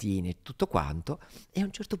mercatini e tutto quanto, e a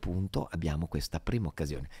un certo punto abbiamo questa prima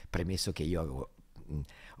occasione, premesso che io avevo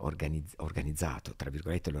organizzato, tra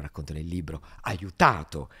virgolette, lo racconto nel libro,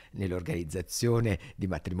 aiutato nell'organizzazione di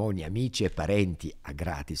matrimoni, amici e parenti a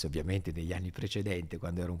gratis, ovviamente negli anni precedenti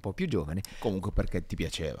quando ero un po' più giovane. Comunque perché ti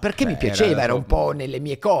piaceva? Perché mi piaceva, era un po' nelle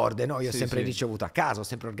mie corde, no? Io ho Sì, sempre sì. ricevuto a casa, ho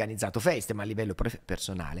sempre organizzato feste, ma a livello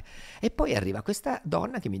personale. E poi arriva questa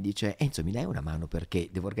donna che mi dice: Enzo, mi dai una mano perché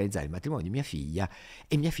devo organizzare il matrimonio di mia figlia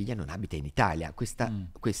e mia figlia non abita in Italia.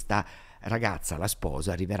 Questa ragazza, la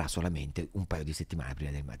sposa, arriverà solamente un paio di settimane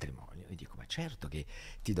prima del matrimonio. Io dico: ma certo che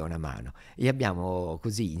ti do una mano. E abbiamo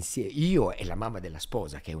così insieme, io e la mamma della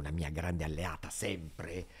sposa, che è una mia grande alleata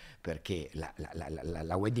sempre, perché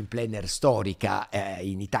la wedding planner storica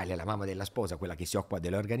in Italia, la mamma della sposa, quella che si occupa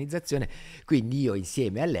dell'organizzazione, quindi io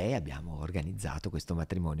insieme a lei abbiamo organizzato questo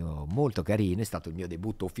matrimonio molto carino. È stato il mio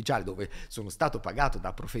debutto ufficiale, dove sono stato pagato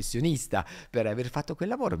da professionista per aver fatto quel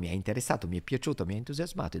lavoro. Mi ha interessato, mi è piaciuto, mi ha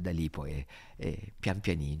entusiasmato, e da lì poi pian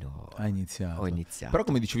pianino ho iniziato. Però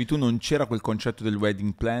come dicevi tu, non c'era quel concetto del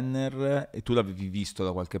wedding planner e tu l'avevi visto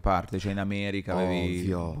da qualche parte, cioè in America avevi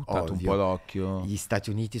buttato un po' l'occhio. Gli Stati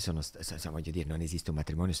Uniti voglio dire, non esiste un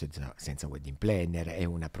matrimonio senza wedding planner, è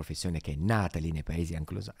una professione che è nata lì nei paesi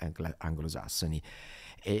anglosassoni,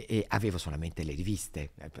 e avevo solamente le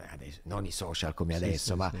riviste, non i social come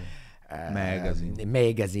adesso, ma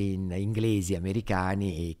magazine inglesi,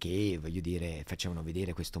 americani, che, voglio dire, facevano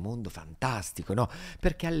vedere questo mondo fantastico, no?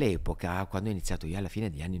 Perché all'epoca, quando ho iniziato io alla fine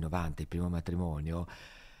degli anni 90, il primo matrimonio,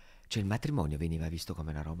 cioè il matrimonio veniva visto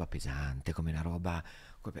come una roba pesante, come una roba...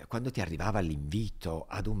 Quando ti arrivava l'invito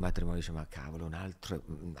ad un matrimonio, dicevo: ma cavolo,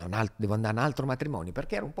 devo andare a un altro matrimonio,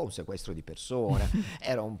 perché era un po' un sequestro di persona,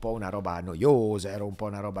 era un po' una roba noiosa, era un po'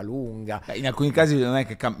 una roba lunga. In alcuni casi non è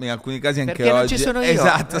che in alcuni casi anche perché oggi... non ci sono io,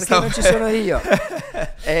 esatto, perché non ci sono io.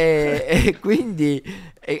 e quindi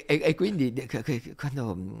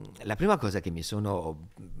quando la prima cosa che mi sono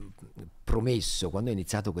promesso quando ho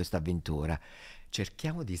iniziato questa avventura: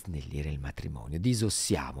 cerchiamo di snellire il matrimonio,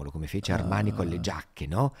 disossiamolo come fece Armani con le giacche,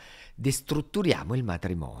 no? Destrutturiamo il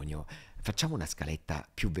matrimonio, facciamo una scaletta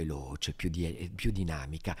più veloce, più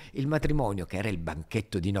dinamica. Il matrimonio, che era il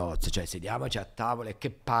banchetto di nozze, cioè sediamoci a tavola e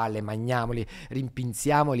che palle, mangiamoli,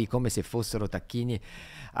 rimpinziamoli come se fossero tacchini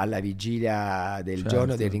alla vigilia del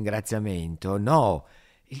giorno del ringraziamento. No,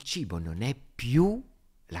 il cibo non è più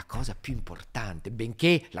la cosa più importante,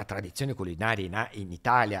 benché la tradizione culinaria in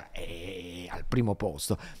Italia è al primo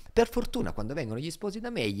posto. Per fortuna, quando vengono gli sposi da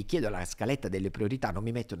me, gli chiedo la scaletta delle priorità, non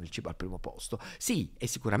mi mettono il cibo al primo posto. Sì, è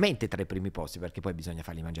sicuramente tra i primi posti, perché poi bisogna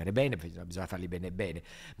farli mangiare bene, bisogna farli bene,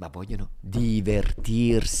 ma vogliono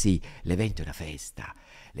divertirsi. L'evento è una festa,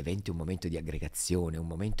 l'evento è un momento di aggregazione, un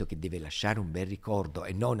momento che deve lasciare un bel ricordo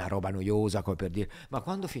e non una roba noiosa come per dire: ma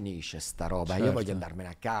quando finisce sta roba? Io voglio andarmene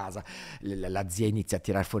a casa. La zia inizia a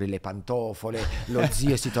tirare fuori le pantofole, lo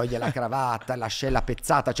zio si toglie la cravatta, l'ascella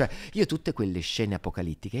pezzata, cioè io tutte quelle scene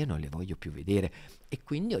apocalittiche io non le voglio più vedere, e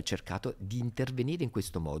quindi ho cercato di intervenire in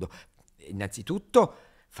questo modo. Innanzitutto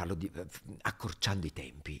farlo accorciando i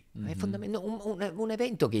tempi. È fondamentale. Un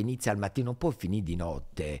evento che inizia al mattino non può finire di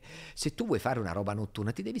notte. Se tu vuoi fare una roba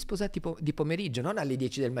notturna ti devi sposare di pomeriggio, non alle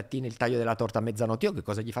 10 del mattino il taglio della torta a mezzanotte. Io che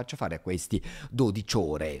cosa gli faccio fare a questi 12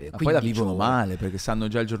 ore? Ma poi la vivono male, perché sanno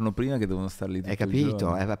già il giorno prima che devono star lì tutto hai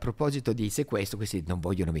capito? il A proposito di sequestro, questi non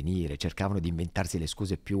vogliono venire, cercavano di inventarsi le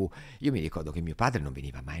scuse più... Io mi ricordo che mio padre non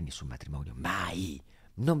veniva mai a nessun matrimonio, mai!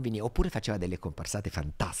 Non veniva, oppure faceva delle comparsate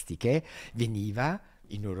fantastiche, veniva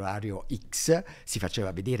in orario X, si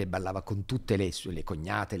faceva vedere, ballava con tutte le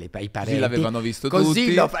cognate, i parenti. Così l'avevano visto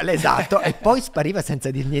così tutti. Esatto, e poi spariva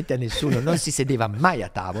senza dire niente a nessuno, non si sedeva mai a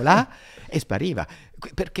tavola e spariva,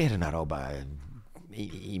 perché era una roba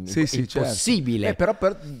impossibile. Certo.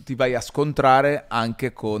 Però ti vai a scontrare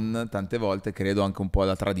anche con, tante volte, credo, anche un po'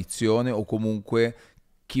 la tradizione, o comunque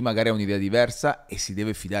chi magari ha un'idea diversa e si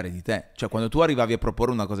deve fidare di te. Cioè quando tu arrivavi a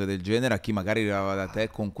proporre una cosa del genere a chi magari arrivava da te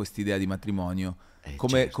con quest'idea di matrimonio,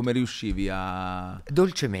 come riuscivi a...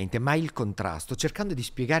 Dolcemente, ma il contrasto, cercando di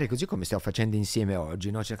spiegare, così come stiamo facendo insieme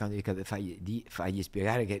oggi, no? Cercando di fargli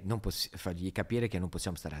spiegare che fargli capire che non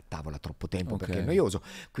possiamo stare a tavola troppo tempo perché è noioso,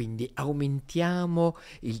 quindi aumentiamo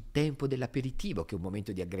il tempo dell'aperitivo, che è un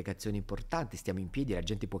momento di aggregazione importante, stiamo in piedi, la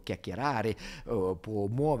gente può chiacchierare, può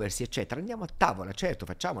muoversi eccetera, andiamo a tavola, certo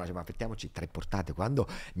facciamola, ma aspettiamoci 3 portate. Quando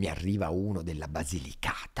mi arriva uno della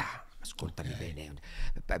Basilicata, ascoltami bene,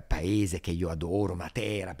 paese che io adoro,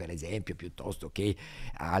 Matera per esempio, piuttosto che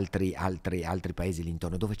altri paesi lì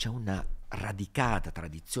intorno, dove c'è una radicata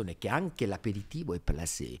tradizione che anche l'aperitivo è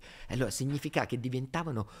placé. Allora significa che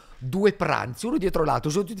diventavano 2 pranzi uno dietro l'altro,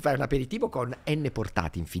 solo tu ti fai un aperitivo con n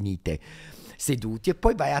portate infinite seduti e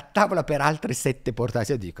poi vai a tavola per altre 7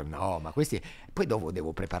 portate. Io dico no, ma questi poi dopo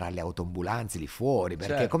devo preparare le autoambulanze lì fuori,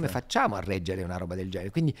 perché come facciamo a reggere una roba del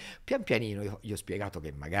genere? Quindi pian pianino io ho spiegato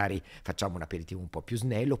che magari facciamo un aperitivo un po' più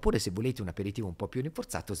snello, oppure se volete un aperitivo un po' più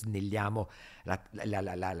rinforzato snelliamo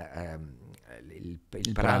il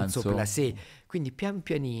pranzo placé. Quindi pian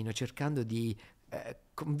pianino cercando di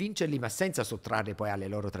convincerli, ma senza sottrarre poi alle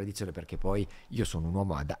loro tradizioni, perché poi io sono un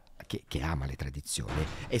uomo che ama le tradizioni,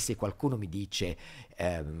 e se qualcuno mi dice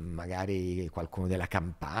magari qualcuno della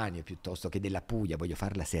Campania piuttosto che della Puglia, voglio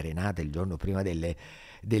fare la serenata il giorno prima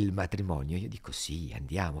del matrimonio, io dico sì,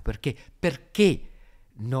 andiamo, perché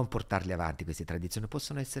non portarle avanti queste tradizioni?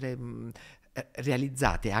 Possono essere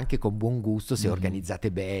realizzate anche con buon gusto se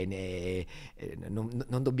organizzate bene,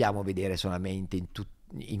 non dobbiamo vedere solamente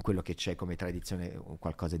in quello che c'è come tradizione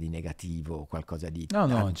qualcosa di negativo, qualcosa di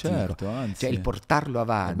antico. Certo, anzi, cioè il portarlo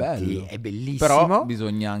avanti è bellissimo, però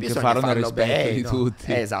bisogna anche farlo nel rispetto bene, di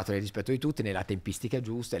tutti. Esatto, nel rispetto di tutti, nella tempistica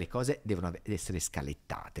giusta, le cose devono essere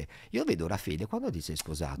scalettate. Io vedo ora Fede, quando ti sei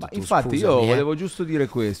sposato? Ma infatti io volevo giusto dire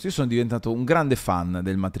questo, io sono diventato un grande fan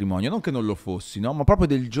del matrimonio, non che non lo fossi, no? Ma proprio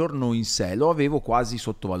del giorno in sé, lo avevo quasi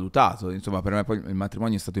sottovalutato. Insomma, per me poi il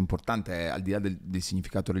matrimonio è stato importante, al di là del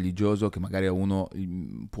significato religioso che magari a uno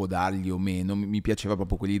può dargli o meno. Mi piaceva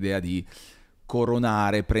proprio quell'idea di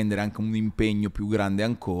coronare, prendere anche un impegno più grande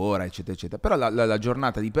ancora, eccetera eccetera. Però la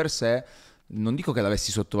giornata di per sé non dico che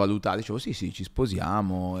l'avessi sottovalutata, dicevo sì ci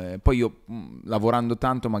sposiamo, poi io lavorando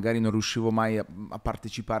tanto magari non riuscivo mai a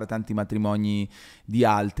partecipare a tanti matrimoni di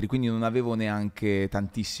altri, quindi non avevo neanche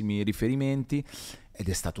tantissimi riferimenti. Ed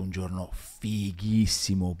è stato un giorno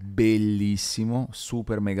fighissimo, bellissimo,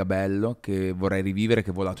 super mega bello, che vorrei rivivere, che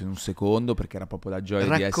è volato in un secondo, perché era proprio la gioia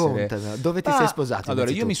di essere... Raccontami, dove ti sei sposato? Allora,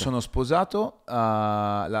 io mi sono sposato, per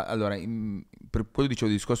quello dicevo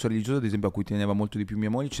del discorso religioso, ad esempio, a cui teneva molto di più mia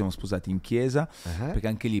moglie, ci siamo sposati in chiesa, perché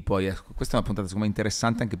anche lì poi, questa è una puntata secondo me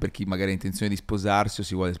interessante anche per chi magari ha intenzione di sposarsi o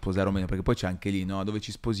si vuole sposare o meno, perché poi c'è anche lì, no? Dove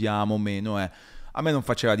ci sposiamo o meno, a me non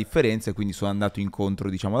faceva differenza e quindi sono andato incontro,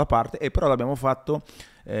 diciamo, da parte, e però l'abbiamo fatto,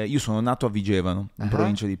 io sono nato a Vigevano, in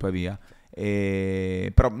provincia di Pavia,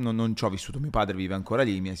 però non ci ho vissuto, mio padre vive ancora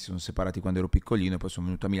lì, si sono separati quando ero piccolino e poi sono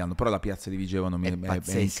venuto a Milano, però la piazza di Vigevano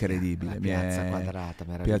è incredibile, piazza quadrata,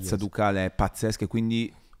 meravigliosa, piazza Ducale è pazzesca, e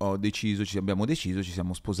quindi abbiamo deciso, ci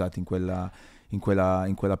siamo sposati in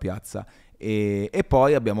quella piazza. E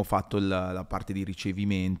poi abbiamo fatto la parte di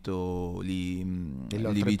ricevimento lì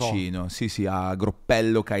vicino, sì, a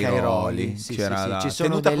Groppello Cairoli. C'era la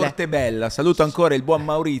tenuta Portebella. Saluto ancora il buon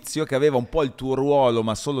Maurizio, che aveva un po' il tuo ruolo,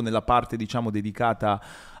 ma solo nella parte, diciamo, dedicata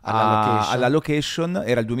alla location.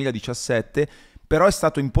 Era il 2017, però è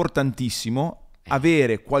stato importantissimo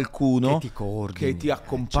avere qualcuno che ti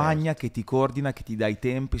accompagna, che ti coordina, che ti dà i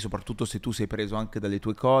tempi, soprattutto se tu sei preso anche dalle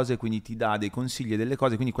tue cose, quindi ti dà dei consigli e delle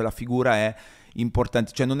cose, quindi quella figura è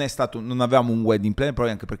importante. Cioè non avevamo un wedding planner,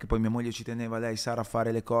 proprio anche perché poi mia moglie ci teneva, lei Sara, a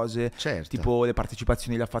fare le cose, tipo le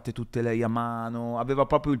partecipazioni le ha fatte tutte lei a mano, aveva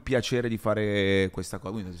proprio il piacere di fare questa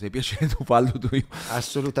cosa, quindi se hai piacere tu fallo, tu io.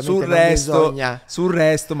 Assolutamente sul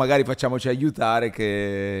resto magari facciamoci aiutare,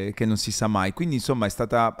 che non si sa mai. Quindi insomma è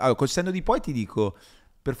stata, col senno di poi ti dico,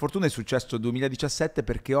 per fortuna è successo nel 2017,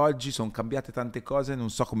 perché oggi sono cambiate tante cose, non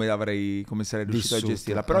so come sarei riuscito a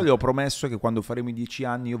gestirla, però le ho promesso che quando faremo i 10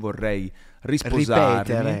 anni io vorrei risposarmi.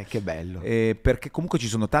 Ripetere, che bello. Perché comunque ci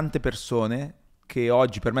sono tante persone che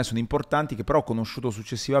oggi per me sono importanti, che però ho conosciuto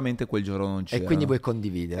successivamente, quel giorno non c'erano. E quindi vuoi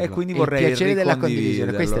condividerlo. E quindi vorrei il piacere della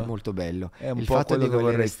condivisione, questo è molto bello. È un il po' fatto quello di che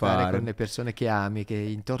vorrei stare fare con le persone che ami, che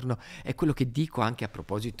intorno, è quello che dico anche a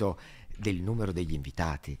proposito del numero degli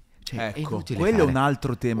invitati. Cioè, ecco, quello è un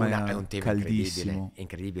altro tema, è un tema caldissimo,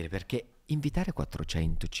 incredibile, perché invitare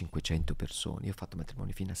 400, 500 persone, io ho fatto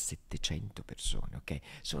matrimoni fino a 700 persone, ok?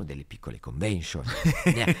 Sono delle piccole convention,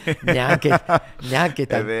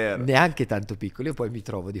 neanche tanto piccole. Io poi mi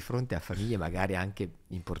trovo di fronte a famiglie magari anche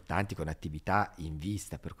importanti con attività in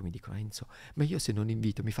vista, per cui mi dicono: Enzo, ma io se non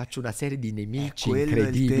invito mi faccio una serie di nemici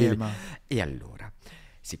incredibili. E allora,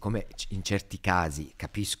 siccome in certi casi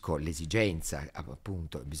capisco l'esigenza,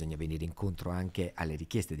 appunto bisogna venire incontro anche alle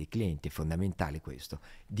richieste dei clienti, è fondamentale questo,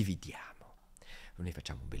 dividiamo. Noi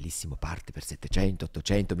facciamo un bellissimo party per 700,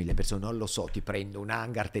 800, 1000 persone, non lo so, ti prendo un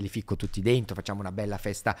hangar, te li ficco tutti dentro, facciamo una bella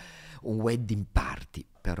festa, un wedding party,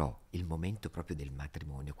 però il momento proprio del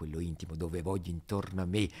matrimonio, quello intimo, dove voglio intorno a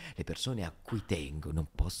me le persone a cui tengo, non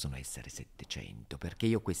possono essere 700, perché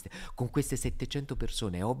io con queste 700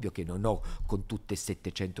 persone è ovvio che non ho con tutte e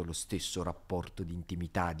 700 lo stesso rapporto di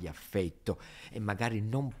intimità, di affetto, e magari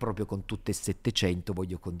non proprio con tutte e 700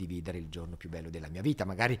 voglio condividere il giorno più bello della mia vita,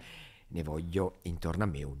 magari ne voglio intorno a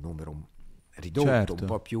me un numero ridotto, certo, un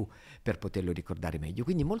po' più, per poterlo ricordare meglio.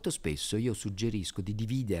 Quindi molto spesso io suggerisco di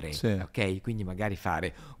dividere, sì, ok? Quindi magari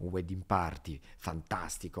fare un wedding party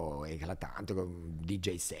fantastico, eclatante, con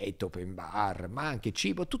DJ set, open bar, ma anche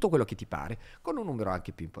cibo, tutto quello che ti pare, con un numero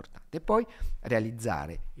anche più importante. E poi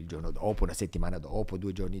realizzare il giorno dopo, una settimana dopo,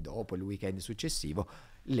 2 giorni dopo, il weekend successivo,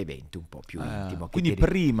 l'evento un po' più intimo. Quindi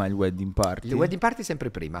prima il wedding party? Il wedding party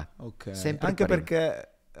sempre prima. Ok. Sempre anche prima. Perché...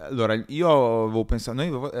 Allora, io avevo pensato,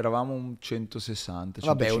 noi eravamo un 160, 150.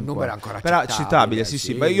 Vabbè, un numero ancora però accettabile, sì,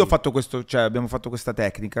 sì. Beh, io ho fatto questo, cioè abbiamo fatto questa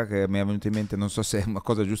tecnica che mi è venuta in mente, non so se è una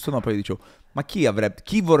cosa giusta o no, poi dicevo, ma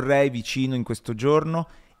chi vorrei vicino in questo giorno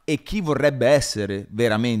e chi vorrebbe essere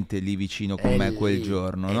veramente lì vicino con me quel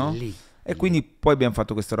giorno, no? Lì. E quindi poi abbiamo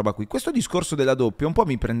fatto questa roba qui. Questo discorso della doppia un po'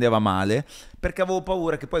 mi prendeva male, perché avevo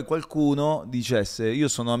paura che poi qualcuno dicesse: io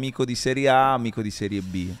sono amico di serie A, amico di serie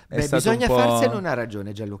B. Bisogna farsene una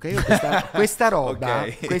ragione, Gianluca. Io questa roba,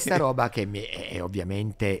 okay, questa roba che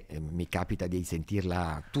ovviamente mi capita di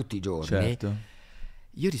sentirla tutti i giorni, certo,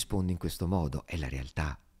 io rispondo in questo modo: è la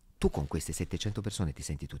realtà. Tu con queste 700 persone ti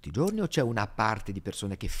senti tutti i giorni, o c'è una parte di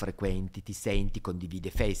persone che frequenti, ti senti,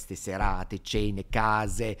 condivide feste, serate, cene,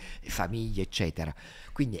 case, famiglie, eccetera?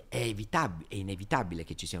 Quindi è inevitabile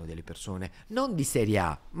che ci siano delle persone non di serie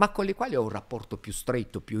A, ma con le quali ho un rapporto più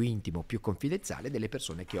stretto, più intimo, più confidenziale, delle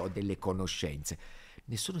persone che ho delle conoscenze.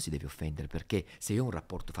 Nessuno si deve offendere, perché se io ho un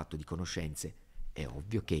rapporto fatto di conoscenze, è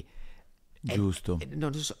ovvio che... Giusto.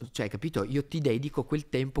 Non so, cioè, capito? Io ti dedico quel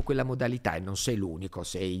tempo, quella modalità, e non sei l'unico,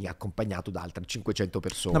 sei accompagnato da altre 500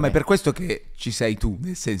 persone. No, ma è per questo che ci sei tu,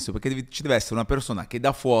 nel senso, perché ci deve essere una persona che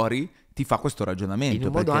da fuori ti fa questo ragionamento. In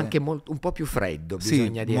un modo anche un po' più freddo,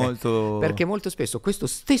 bisogna dire. Molto... Perché molto spesso questo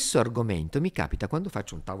stesso argomento mi capita quando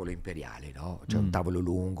faccio un tavolo imperiale, no? Cioè un tavolo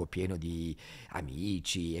lungo, pieno di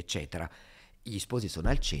amici, eccetera. Gli sposi sono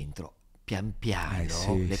al centro. Pian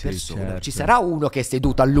piano le persone, certo, ci sarà uno che è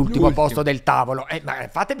seduto all'ultimo posto del tavolo, ma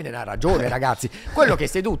fatemene una ragione, ragazzi. Quello che è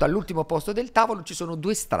seduto all'ultimo posto del tavolo, ci sono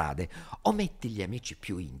 2 strade: o metti gli amici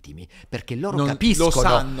più intimi, perché loro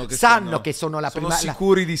capiscono, sanno che sono la prima, sono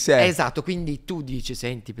sicuri di sé. Esatto, quindi tu dici: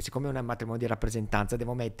 senti, siccome è un matrimonio di rappresentanza,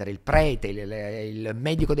 devo mettere il prete, il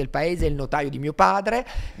medico del paese e il notaio di mio padre,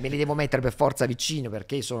 me li devo mettere per forza vicino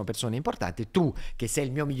perché sono persone importanti. Tu, che sei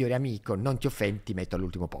il mio migliore amico, non ti offendi, ti metto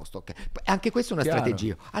all'ultimo posto, ok? Anche questa è una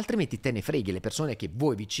strategia, altrimenti te ne freghi le persone che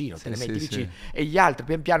vuoi vicino, te le metti vicino, e gli altri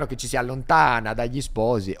pian piano che ci si allontana dagli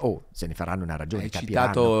sposi, se ne faranno una ragione. Hai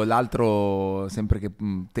citato l'altro sempre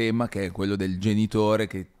tema, che è quello del genitore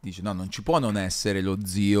che dice: no, non ci può non essere lo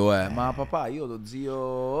zio, ma papà, io lo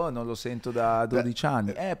zio non lo sento da 12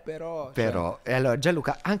 anni, però e allora,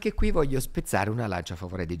 Gianluca, anche qui voglio spezzare una lancia a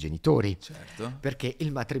favore dei genitori, certo, perché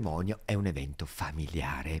il matrimonio è un evento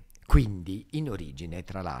familiare. Quindi in origine,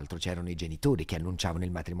 tra l'altro, c'erano i genitori che annunciavano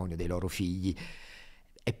il matrimonio dei loro figli,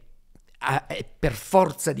 e per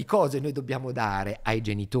forza di cose noi dobbiamo dare ai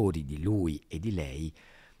genitori di lui e di lei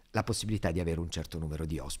la possibilità di avere un certo numero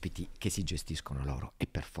di ospiti che si gestiscono loro, e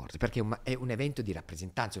per forza, perché è un evento di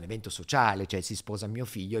rappresentanza, un evento sociale, cioè si sposa mio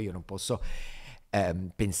figlio, io non posso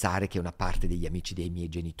pensare che una parte degli amici dei miei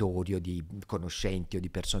genitori o di conoscenti o di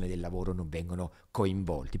persone del lavoro non vengono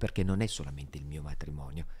coinvolti, perché non è solamente il mio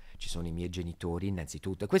matrimonio, ci sono i miei genitori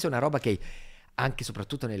innanzitutto, e questa è una roba che anche e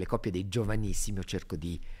soprattutto nelle coppie dei giovanissimi io cerco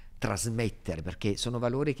di trasmettere, perché sono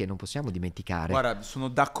valori che non possiamo dimenticare. Guarda, sono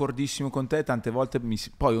d'accordissimo con te, tante volte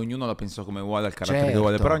poi ognuno la pensa come vuole, al carattere che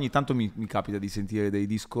vuole, però ogni tanto mi capita di sentire dei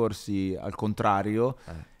discorsi al contrario,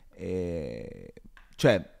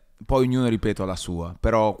 cioè poi ognuno, ripeto, ha la sua,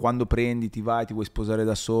 però quando prendi, ti vai, ti vuoi sposare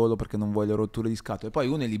da solo perché non vuoi le rotture di scatole, poi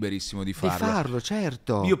uno è liberissimo di farlo. Di farlo,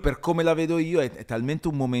 certo. Io, per come la vedo io, è talmente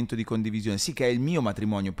un momento di condivisione, sì che è il mio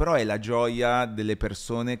matrimonio, però è la gioia delle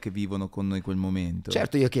persone che vivono con noi quel momento.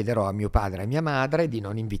 Certo, io chiederò a mio padre e a mia madre di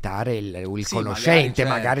non invitare il Sì, conoscente,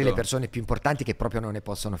 magari, magari le certo. persone più importanti che proprio non ne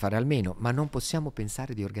possono fare almeno, ma non possiamo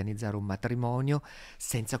pensare di organizzare un matrimonio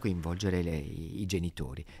senza coinvolgere i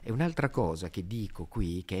genitori. E un'altra cosa che dico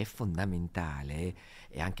qui, che è fondamentale,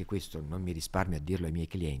 e anche questo non mi risparmio a dirlo ai miei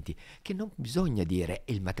clienti, che non bisogna dire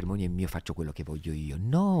il matrimonio è mio, faccio quello che voglio io.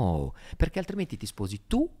 No, perché altrimenti ti sposi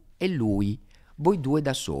tu e lui, voi due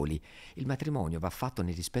da soli. Il matrimonio va fatto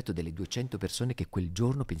nel rispetto delle 200 persone che quel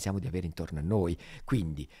giorno pensiamo di avere intorno a noi,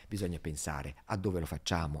 quindi bisogna pensare a dove lo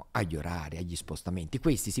facciamo, agli orari, agli spostamenti.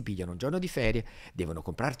 Questi si pigliano un giorno di ferie, devono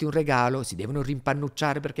comprarti un regalo, si devono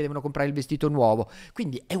rimpannucciare perché devono comprare il vestito nuovo,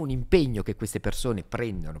 quindi è un impegno che queste persone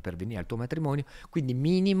prendono per venire al tuo matrimonio, quindi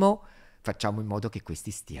minimo facciamo in modo che questi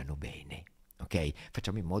stiano bene. Ok?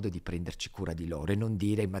 Facciamo in modo di prenderci cura di loro e non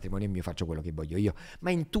dire il matrimonio è mio, faccio quello che voglio io,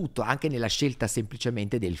 ma in tutto, anche nella scelta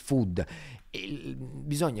semplicemente del food.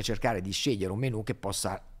 Bisogna cercare di scegliere un menù che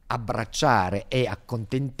possa abbracciare e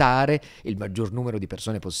accontentare il maggior numero di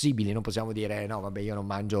persone possibili. Non possiamo dire no, vabbè, io non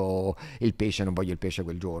mangio il pesce, non voglio il pesce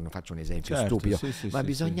quel giorno, faccio un esempio stupido, ma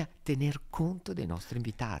bisogna tener conto dei nostri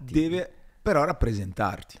invitati. Deve però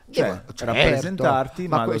rappresentarti, rappresentarti,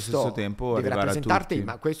 ma allo stesso tempo devi arrivare a rappresentarti, tutti.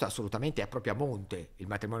 ma questo assolutamente è proprio a monte. Il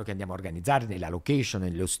matrimonio che andiamo a organizzare, nella location,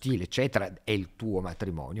 nello stile, eccetera, è il tuo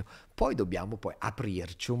matrimonio. Poi dobbiamo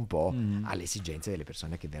aprirci un po' alle esigenze delle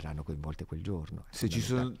persone che verranno coinvolte quel giorno. Se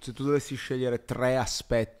tu dovessi scegliere 3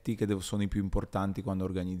 aspetti che sono i più importanti quando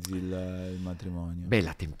organizzi il matrimonio. Beh,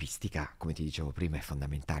 la tempistica, come ti dicevo prima, è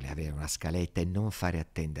fondamentale, avere una scaletta e non fare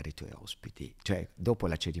attendere i tuoi ospiti. Cioè, dopo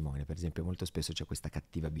la cerimonia, per esempio, molto spesso c'è questa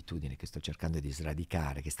cattiva abitudine che sto cercando di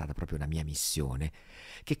sradicare, che è stata proprio una mia missione,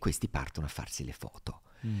 che questi partono a farsi le foto.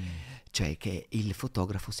 Cioè che il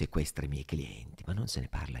fotografo sequestra i miei clienti, ma non se ne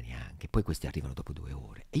parla neanche. Poi questi arrivano dopo 2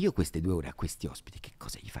 ore e io queste 2 ore a questi ospiti che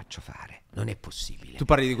cosa gli faccio fare? Non è possibile. Tu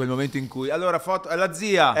parli di quel momento in cui allora foto la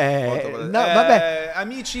zia, vabbè.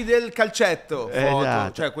 amici del calcetto, foto,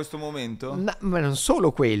 Esatto. cioè questo momento. No, ma non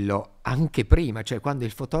solo quello, anche prima, cioè quando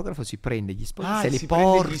il fotografo si prende gli sposi,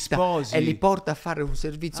 prende gli sposi e li porta a fare un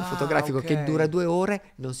servizio fotografico ok. che dura 2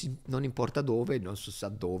 ore, non importa dove, non si sa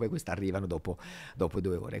dove, questi arrivano dopo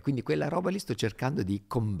 2 ore. Quindi quella roba lì sto cercando di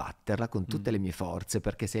combatterla con tutte le mie forze,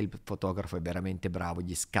 perché se il fotografo è veramente bravo,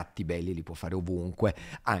 gli scatti belli li può fare ovunque,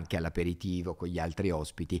 anche all'aperitivo con gli altri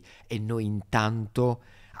ospiti, e noi intanto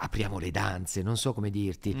apriamo le danze, non so come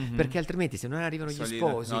dirti, perché altrimenti se non arrivano gli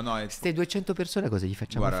sposi, queste 200 persone cosa gli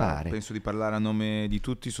facciamo fare? Penso di parlare a nome di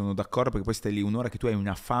tutti, sono d'accordo, perché poi stai lì un'ora che tu hai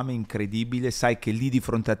una fame incredibile, sai che lì di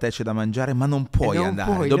fronte a te c'è da mangiare, ma non puoi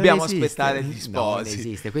andare, dobbiamo aspettare gli sposi. No, non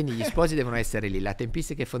esiste, quindi gli sposi devono essere lì, la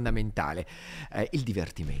tempistica è fondamentale. Il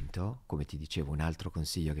divertimento, come ti dicevo, un altro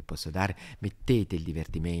consiglio che posso dare, mettete il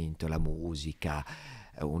divertimento, la musica,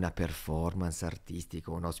 una performance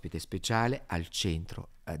artistica, un ospite speciale al centro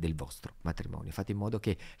del vostro matrimonio. Fate in modo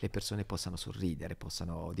che le persone possano sorridere,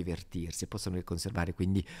 possano divertirsi, possano conservare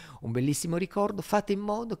quindi un bellissimo ricordo. Fate in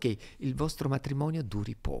modo che il vostro matrimonio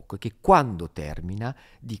duri poco e che quando termina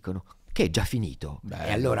dicono che è già finito. Bello,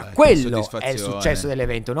 e allora che quello è il soddisfazione. successo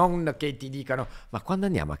dell'evento, non che ti dicano ma quando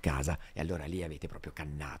andiamo a casa? E allora lì avete proprio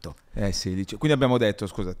cannato. Sì, quindi abbiamo detto,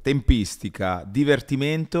 scusa, tempistica,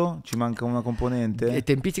 divertimento, ci manca una componente?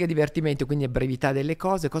 Tempistica, divertimento, quindi brevità delle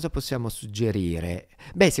cose. Cosa possiamo suggerire?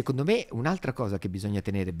 Beh, secondo me un'altra cosa che bisogna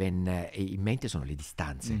tenere ben in mente sono le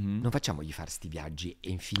distanze. Non facciamogli fare sti viaggi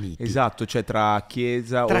infiniti. Esatto, cioè tra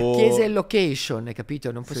chiesa e location,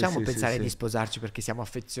 capito? Non possiamo sì, pensare sì. di sposarci perché siamo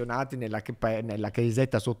affezionati nella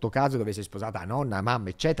casetta sotto casa dove sei sposata la nonna, mamma,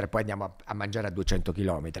 eccetera, e poi andiamo a mangiare a 200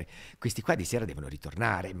 chilometri. Questi qua di sera devono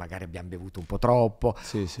ritornare, magari abbiamo bevuto un po' troppo.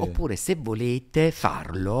 Oppure, se volete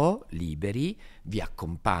farlo, liberi, vi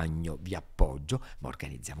accompagno, vi appoggio, ma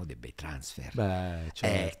organizziamo dei bei transfer.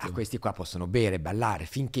 Certo. A questi qua possono bere, ballare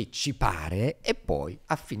finché ci pare, e poi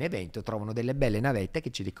a fine evento trovano delle belle navette che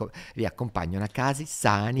ci riaccompagnano a casa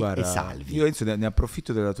sani e salvi. Io Enzo ne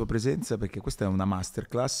approfitto della tua presenza perché questa è una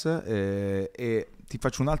masterclass e ti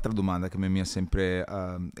faccio un'altra domanda che mi ha sempre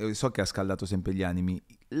so che ha scaldato sempre gli animi.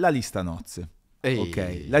 La lista nozze.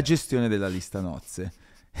 Ok, la gestione della lista nozze.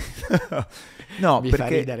 No, Mi fa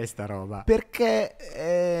ridere sta roba. Perché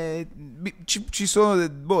ci sono...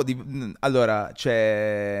 allora,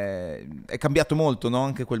 è cambiato molto, no?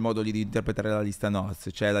 Anche quel modo lì di interpretare la lista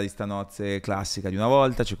nozze. C'è la lista nozze classica di una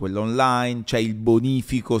volta, c'è quella online, c'è il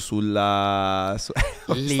bonifico sulla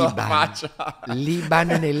L'Iban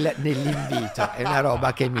nell'invito. È una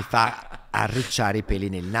roba che mi fa arricciare i peli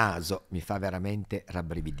nel naso, mi fa veramente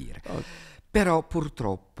rabbrividire. Però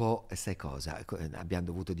purtroppo, sai cosa? Abbiamo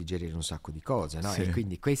dovuto digerire un sacco di cose, no? Sì. E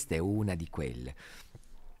quindi questa è una di quelle.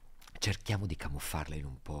 Cerchiamo di camuffarla in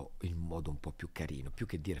modo un po' più carino, più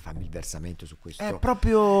che dire fammi il versamento su questo. È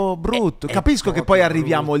proprio brutto. È Capisco che poi proprio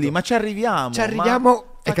arriviamo brutto. lì, ma ci arriviamo.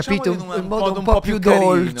 Hai capito? In un modo un po' più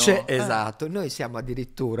dolce. Esatto. Noi siamo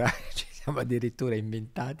addirittura... Siamo addirittura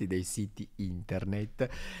inventati dei siti internet,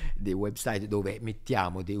 dei website dove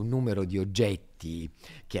mettiamo un numero di oggetti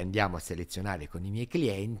che andiamo a selezionare con i miei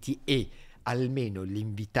clienti e almeno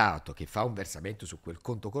l'invitato che fa un versamento su quel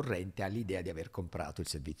conto corrente ha l'idea di aver comprato il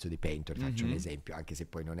servizio di Painter, faccio un esempio, anche se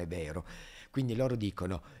poi non è vero. Quindi loro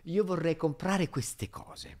dicono, io vorrei comprare queste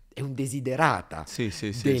cose, è un desiderata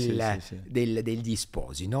degli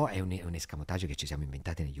sposi, no? È un escamotage che ci siamo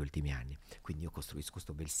inventati negli ultimi anni. Quindi io costruisco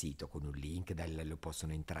questo bel sito con un link, lo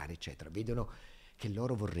possono entrare, eccetera. Vedono che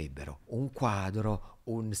loro vorrebbero un quadro,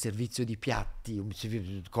 un servizio di piatti,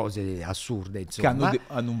 cose assurde, insomma. Che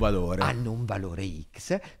hanno un valore. Hanno un valore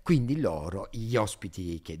X, quindi gli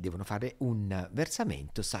ospiti che devono fare un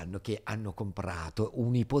versamento, sanno che hanno comprato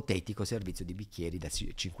un ipotetico servizio di bicchieri da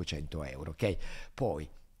 500 euro, ok? Poi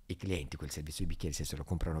i clienti quel servizio di bicchieri, se lo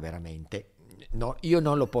comprano veramente... No, io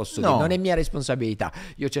non lo posso dire, non è mia responsabilità.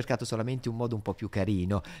 Io ho cercato solamente un modo un po' più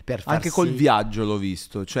carino per far anche col viaggio l'ho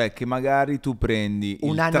visto, cioè che magari tu prendi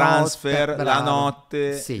il transfer, la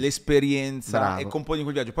notte, l'esperienza e componi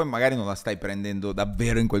quel viaggio. Poi magari non la stai prendendo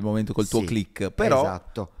davvero in quel momento col tuo click, però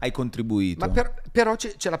hai contribuito. Ma però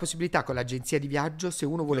c'è la possibilità con l'agenzia di viaggio, se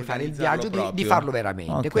uno vuole fare il viaggio, di farlo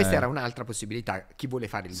veramente. Okay. Questa era un'altra possibilità, chi vuole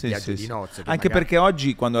fare il viaggio di nozze. Anche perché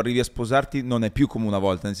oggi quando arrivi a sposarti non è più come una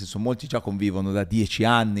volta, nel senso molti già convivono da 10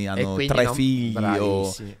 anni, hanno 3 figli,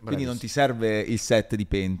 quindi non ti serve il set di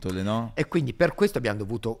pentole, no? E quindi per questo abbiamo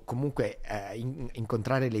dovuto comunque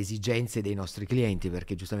incontrare le esigenze dei nostri clienti,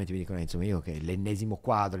 perché giustamente mi dicono, insomma, io che l'ennesimo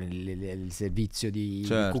quadro, il servizio di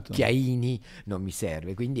cucchiaini non mi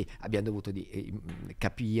serve, quindi abbiamo dovuto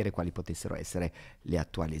capire quali potessero essere le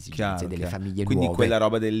attuali esigenze delle famiglie quindi nuove. Quella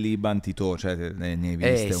roba dell'Iban Tito, cioè ne hai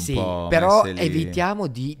viste un po', però messe lì. evitiamo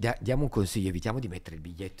diamo un consiglio, evitiamo di mettere il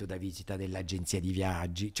biglietto da visita dell'agenzia di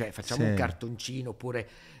viaggi, cioè facciamo un cartoncino oppure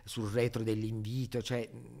sul retro dell'invito, cioè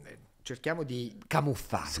cerchiamo di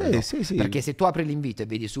camuffarlo, perché se tu apri l'invito e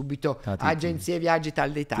vedi subito agenzie viaggi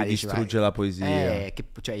tal dei tali, ti distrugge la poesia,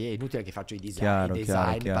 cioè è inutile che faccio i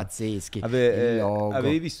design pazzeschi.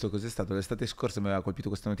 Avevi visto cos'è stato l'estate scorsa? Mi aveva colpito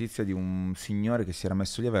questa notizia di un signore che si era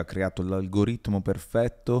messo lì, aveva creato l'algoritmo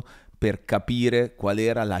perfetto per capire qual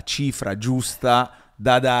era la cifra giusta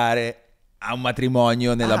da dare a un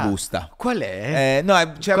matrimonio nella busta. Qual è?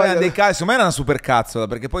 C'erano dei casi, secondo me era una super cazzola,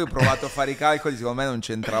 perché poi ho provato a fare i calcoli, secondo me non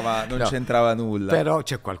c'entrava nulla. Però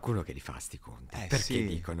c'è qualcuno che li fa sti conti, perché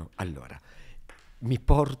dicono, allora,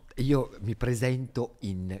 io mi presento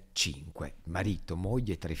in 5, marito,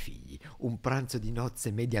 moglie, 3 figli, un pranzo di nozze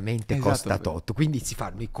mediamente costa tot, quindi si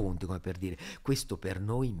fanno i conti come per dire, questo per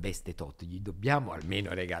noi investe tot, gli dobbiamo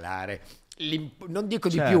almeno regalare, non dico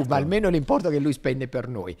di più, ma almeno l'importo che lui spende per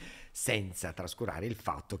noi, senza trascurare il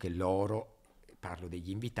fatto che loro, parlo degli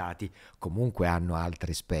invitati, comunque hanno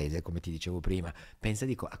altre spese, come ti dicevo prima. Pensa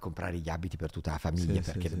a comprare gli abiti per tutta la famiglia,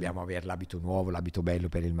 perché dobbiamo avere l'abito nuovo, l'abito bello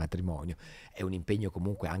per il matrimonio. È un impegno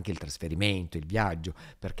comunque anche il trasferimento, il viaggio,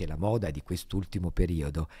 perché la moda di quest'ultimo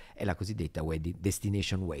periodo è la cosiddetta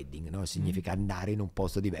destination wedding, no? Significa andare in un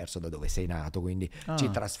posto diverso da dove sei nato, quindi ci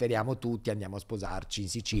trasferiamo tutti, andiamo a sposarci in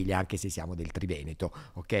Sicilia, anche se siamo del Triveneto,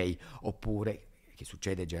 ok? Oppure, che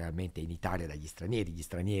succede generalmente in Italia dagli stranieri,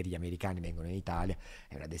 gli americani vengono in Italia,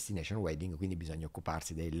 è una destination wedding, quindi bisogna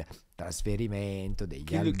occuparsi del trasferimento,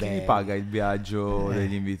 degli alberghi. Chi li paga il viaggio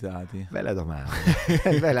degli invitati? Bella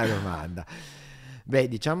domanda. Beh,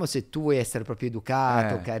 diciamo, se tu vuoi essere proprio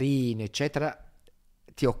educato, carino, eccetera,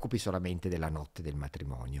 ti occupi solamente della notte del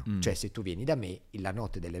matrimonio. Cioè, se tu vieni da me, la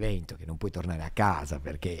notte dell'evento, che non puoi tornare a casa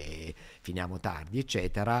perché finiamo tardi,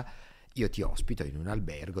 eccetera, io ti ospito in un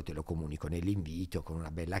albergo, te lo comunico nell'invito con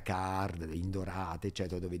una bella card indorata,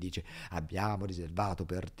 eccetera, dove dice abbiamo riservato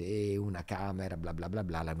per te una camera, bla bla bla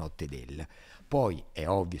bla, la notte del. Poi è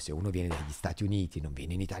ovvio, se uno viene dagli Stati Uniti, non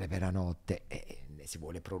viene in Italia per la notte, si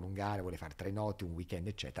vuole prolungare, vuole fare 3 notti, un weekend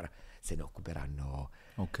eccetera, se ne occuperanno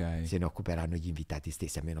gli invitati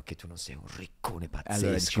stessi, a meno che tu non sei un riccone pazzesco.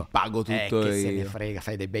 Allora ci pago tutto che io. se ne frega,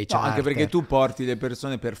 fai dei bei No, anche charter. perché tu porti le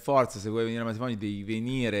persone per forza, se vuoi venire al matrimonio devi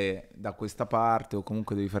venire da questa parte o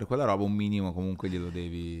comunque devi fare quella roba, un minimo comunque glielo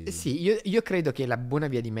devi... Sì, io credo che la buona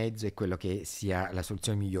via di mezzo è quello che sia la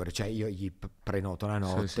soluzione migliore, cioè io gli prenoto la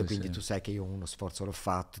notte, quindi tu sai che io uno sforzo l'ho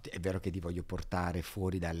fatto, è vero che ti voglio portare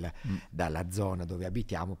fuori dalla zona dove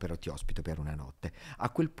abitiamo, però ti ospito per una notte. A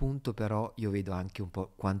quel punto però io vedo anche un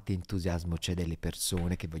po' quanto entusiasmo c'è delle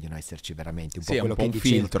persone che vogliono esserci veramente, un po' quello che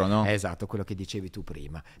dicevi, filtro, no? Esatto, quello che dicevi tu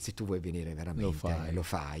prima, se tu vuoi venire veramente lo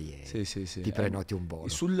fai e ti prenoti un volo.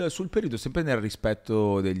 Sul periodo, sempre nel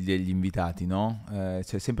rispetto degli invitati, no?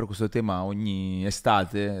 C'è sempre questo tema, ogni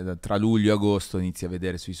estate, tra luglio e agosto inizi a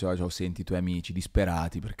vedere sui social, senti i tuoi amici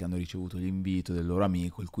disperati perché hanno ricevuto l'invito del loro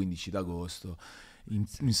amico il 15 d'agosto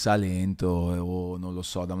in Salento o non lo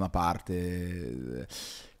so, da una parte,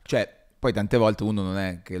 cioè poi tante volte uno non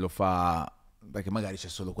è che lo fa perché magari c'è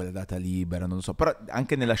solo quella data libera, non lo so, però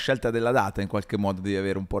anche nella scelta della data in qualche modo devi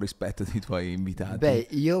avere un po' rispetto dei tuoi invitati. Beh,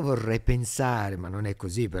 io vorrei pensare, ma non è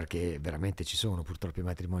così perché veramente ci sono purtroppo i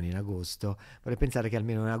matrimoni in agosto, vorrei pensare che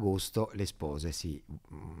almeno in agosto le spose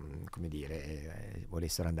come dire,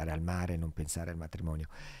 volessero andare al mare e non pensare al matrimonio,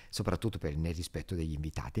 soprattutto nel rispetto degli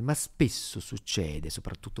invitati, ma spesso succede,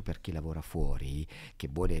 soprattutto per chi lavora fuori, che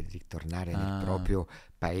vuole ritornare nel proprio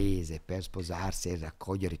paese per sposarsi e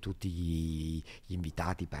raccogliere tutti gli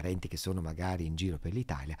invitati, i parenti che sono magari in giro per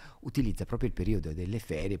l'Italia, utilizza proprio il periodo delle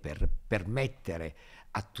ferie per permettere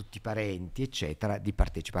a tutti i parenti eccetera di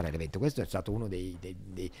partecipare all'evento. Questo è stato uno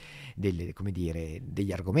come dire,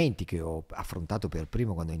 degli argomenti che ho affrontato per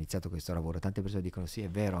primo quando ho iniziato questo lavoro. Tante persone dicono sì, è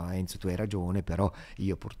vero Enzo, tu hai ragione, però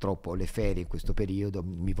io purtroppo ho le ferie in questo periodo,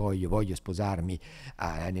 voglio sposarmi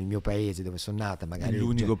nel mio paese dove sono nata, magari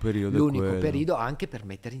l'unico periodo anche per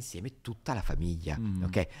mettere insieme tutta la famiglia.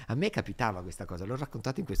 Okay? A me capitava questa cosa, l'ho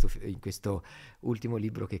raccontato in questo ultimo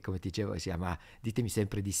libro che, come ti dicevo, si chiama Ditemi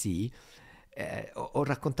sempre di sì. Ho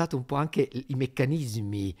raccontato un po' anche i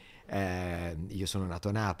meccanismi. Io sono nato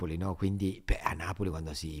a Napoli, no? Quindi a Napoli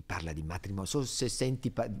quando si parla di matrimonio, solo se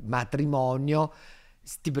senti matrimonio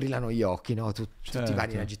ti brillano gli occhi, no? Tutti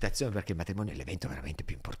vanno in agitazione perché il matrimonio è l'evento veramente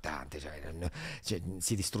più importante,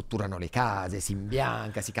 si ristrutturano le case, si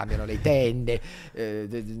imbianca, si cambiano le tende,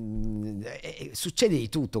 succede di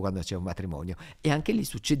tutto quando c'è un matrimonio, e anche lì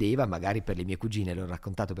succedeva magari per le mie cugine, l'ho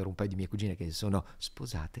raccontato per un paio di mie cugine che sono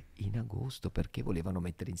sposate in agosto perché volevano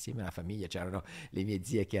mettere insieme la famiglia, c'erano le mie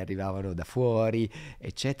zie che arrivavano da fuori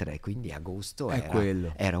eccetera, e quindi agosto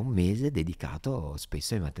era un mese dedicato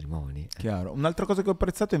spesso ai matrimoni. Chiaro. Un'altra cosa che ho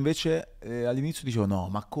apprezzato invece, all'inizio dicevo no,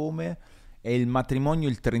 ma come è il matrimonio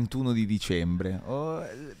il 31 di dicembre?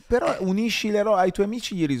 Però unisci le robe ai tuoi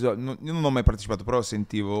amici, io non ho mai partecipato, però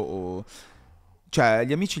sentivo cioè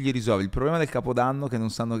agli amici gli risolvi il problema del Capodanno che non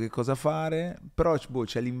sanno che cosa fare, però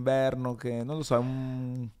c'è l'inverno che non lo so, è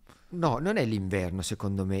un... No, non è l'inverno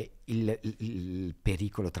secondo me il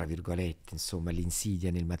pericolo, tra virgolette, insomma, l'insidia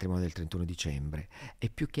nel matrimonio del 31 dicembre. È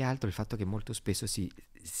più che altro il fatto che molto spesso ci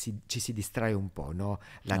si distrae un po', no?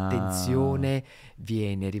 L'attenzione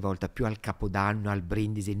viene rivolta più al Capodanno, al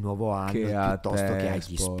brindisi, il nuovo anno, piuttosto che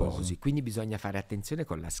agli sposi. Quindi bisogna fare attenzione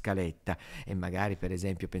con la scaletta e magari, per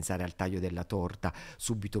esempio, pensare al taglio della torta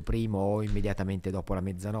subito prima o immediatamente dopo la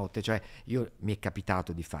mezzanotte. Cioè, mi è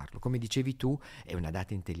capitato di farlo. Come dicevi tu, è una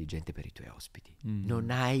data intelligente per i tuoi ospiti.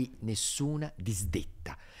 Non hai nessuna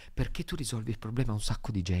disdetta, perché tu risolvi il problema a un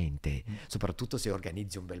sacco di gente, soprattutto se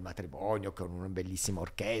organizzi un bel matrimonio con una bellissima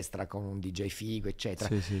orchestra, con un DJ figo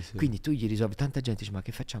eccetera. Sì. Quindi tu gli risolvi, tanta gente dice ma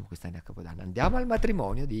che facciamo quest'anno a Capodanno? Andiamo al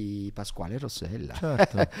matrimonio di Pasquale e Rossella,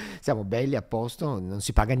 certo. Siamo belli, a posto, non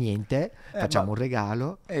si paga niente, facciamo un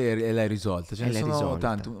regalo e l'hai risolta. Ce ne sono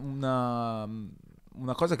tante.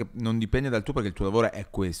 Una cosa che non dipende dal tuo, perché il tuo lavoro è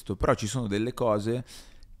questo, però ci sono delle cose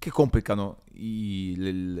che complicano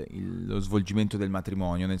lo svolgimento del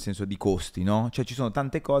matrimonio, nel senso di costi, no? Cioè ci sono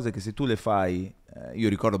tante cose che se tu le fai, io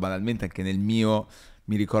ricordo banalmente anche nel mio,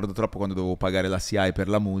 mi ricordo troppo quando dovevo pagare la SIAE per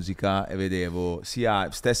la musica e vedevo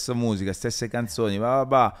SIAE, stessa musica, stesse canzoni,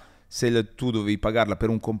 se tu dovevi pagarla per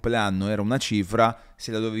un compleanno era una cifra, se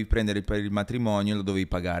la dovevi prendere per il matrimonio la dovevi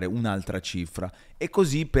pagare un'altra cifra, e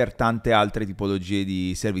così per tante altre tipologie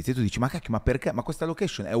di servizi. E tu dici ma cacchio, ma perché? Ma questa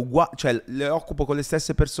location è uguale, cioè le occupo con le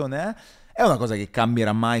stesse persone? È una cosa che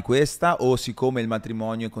cambierà mai questa, o siccome il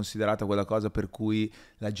matrimonio è considerata quella cosa per cui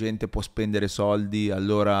la gente può spendere soldi,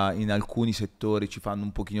 allora in alcuni settori ci fanno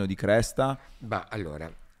un pochino di cresta? Allora,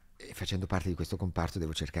 facendo parte di questo comparto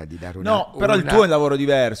devo cercare di dare No, però il tuo è un lavoro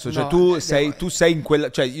diverso, cioè No, tu sei in quella,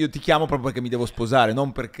 cioè io ti chiamo proprio perché mi devo sposare,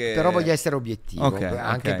 non perché... Però voglio essere obiettivo,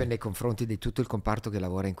 anche ok. nei confronti di tutto il comparto che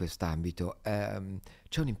lavora in quest'ambito.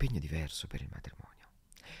 C'è un impegno diverso per il matrimonio,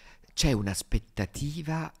 c'è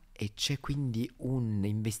un'aspettativa e c'è quindi un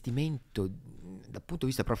investimento dal punto di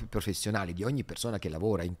vista proprio professionale di ogni persona che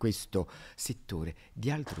lavora in questo settore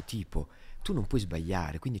di altro tipo. Tu non puoi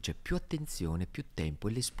sbagliare, quindi c'è più attenzione, più tempo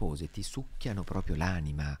e le spose ti succhiano proprio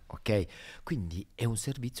l'anima, ok? Quindi è un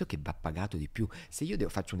servizio che va pagato di più. Se io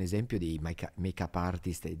faccio un esempio dei make-up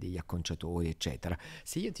artist e degli acconciatori, eccetera,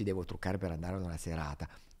 se io ti devo truccare per andare ad una serata,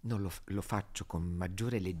 non lo faccio con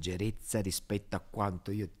maggiore leggerezza rispetto a quando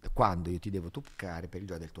io ti devo truccare per il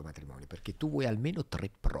giorno del tuo matrimonio, perché tu vuoi almeno 3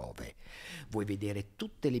 prove, vuoi vedere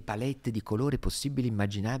tutte le palette di colore possibili e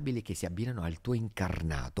immaginabili che si abbinano al tuo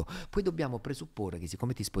incarnato. Poi dobbiamo presupporre che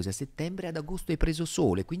siccome ti sposi a settembre, ad agosto hai preso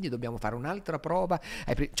sole, quindi dobbiamo fare un'altra prova,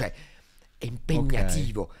 cioè è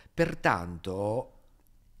impegnativo, pertanto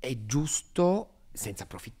è giusto, senza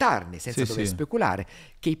approfittarne, senza dover speculare,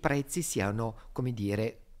 che i prezzi siano, come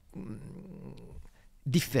dire,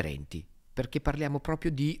 differenti, perché parliamo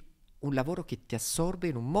proprio di un lavoro che ti assorbe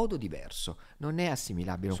in un modo diverso, non è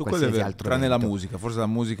assimilabile a un qualsiasi altro tranne evento. la musica, forse la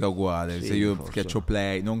musica è uguale, Sì, se io forse. schiaccio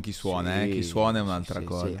play, non chi suona, chi suona è un'altra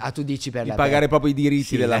cosa. Sì. Ah, tu dici per di pagare proprio i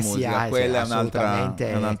diritti della sì, musica, quella è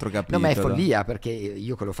è un altro capitolo. No, ma è follia, perché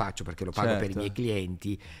io che lo faccio, perché lo pago per i Certo. miei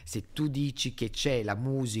clienti. Se tu dici che c'è la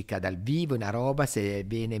musica dal vivo, una roba, se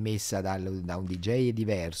viene messa da un DJ è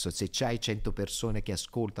diverso, se c'hai 100 persone che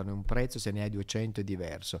ascoltano è un prezzo, se ne hai 200 è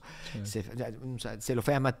diverso. Certo. Se lo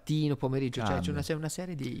fai a mattino, pomeriggio, cioè, c'è una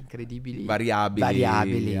serie di incredibili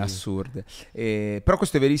variabili assurde. Però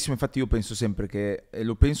questo è verissimo, infatti io penso sempre che, e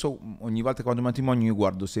lo penso ogni volta che vado in matrimonio, io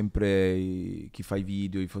guardo sempre chi fa i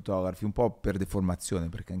video, i fotografi, un po' per deformazione,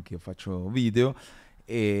 perché anche io faccio video,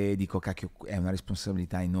 e dico cacchio, è una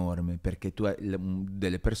responsabilità enorme, perché tu hai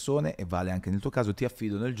delle persone, e vale anche nel tuo caso, ti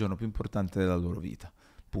affido nel giorno più importante della loro vita.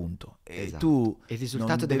 Punto. E Esatto. tu il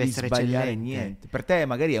risultato non deve devi essere sbagliare eccellente. niente. Per te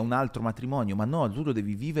magari è un altro matrimonio, ma no, tu lo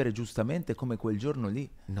devi vivere giustamente come quel giorno lì.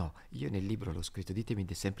 No, io nel libro l'ho scritto, ditemi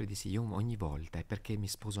sempre di sì, io ogni volta, è perché mi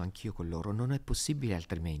sposo anch'io con loro, non è possibile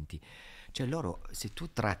altrimenti. Cioè loro, se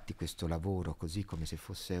tu tratti questo lavoro così come se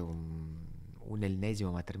fosse un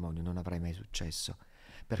ennesimo matrimonio, non avrai mai successo,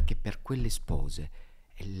 perché per quelle spose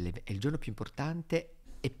è il giorno più importante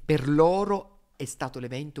e per loro è stato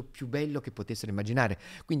l'evento più bello che potessero immaginare.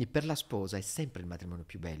 Quindi per la sposa è sempre il matrimonio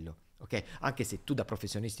più bello, ok? Anche se tu da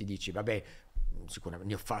professionisti dici, vabbè,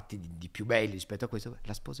 sicuramente ne ho fatti di più belli rispetto a questo,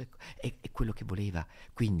 la sposa è quello che voleva,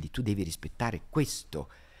 quindi tu devi rispettare questo,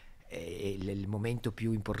 è il momento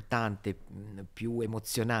più importante, più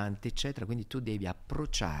emozionante, eccetera, quindi tu devi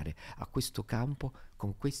approcciare a questo campo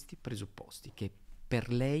con questi presupposti, che per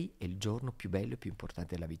lei è il giorno più bello e più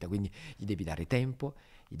importante della vita, quindi gli devi dare tempo,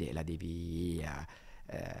 la devi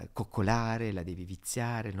coccolare, la devi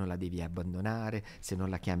viziare, non la devi abbandonare. Se non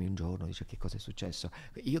la chiami un giorno dice che cosa è successo.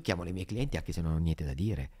 Io chiamo le mie clienti anche se non ho niente da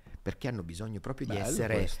dire, perché hanno bisogno proprio di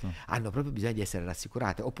essere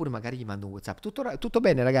rassicurate, oppure magari gli mando un WhatsApp, tutto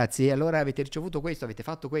bene ragazzi, allora avete ricevuto questo, avete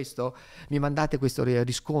fatto questo, mi mandate questo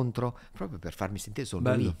riscontro, proprio per farmi sentire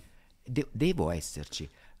solo lì. Devo esserci.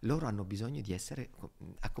 Loro hanno bisogno di essere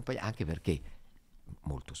accompagnati, anche perché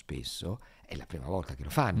molto spesso è la prima volta che lo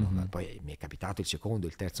fanno, poi mi è capitato il secondo,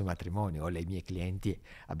 il terzo matrimonio, ho le mie clienti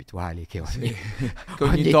abituali che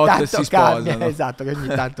ogni tot si cambiano, sposano. esatto, che ogni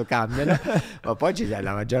tanto cambiano, ma poi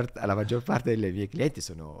la maggior parte delle mie clienti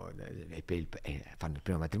fanno il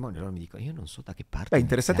primo matrimonio, loro mi dicono io non so da che parte.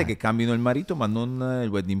 Interessante che cambino il marito ma non il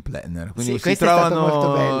wedding planner, quindi sì, si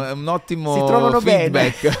trovano, è un ottimo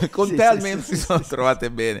feedback bene. Con te almeno si sono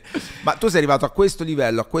trovate bene. Ma tu sei arrivato a questo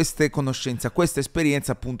livello, a queste conoscenze, a questa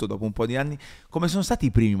esperienza appunto dopo un po' di anni. Come sono stati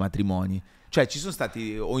i primi matrimoni? Cioè ci sono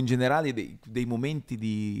stati, o in generale, dei momenti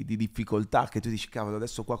di difficoltà che tu dici cavolo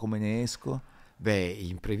adesso qua come ne esco? Beh,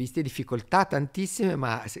 imprevisti e difficoltà tantissime,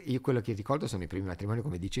 ma io quello che ricordo sono i primi matrimoni,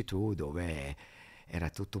 come dici tu, dove era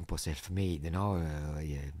tutto un po' self-made, no?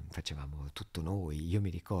 Facevamo tutto noi. Io mi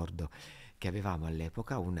ricordo che avevamo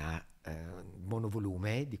all'epoca una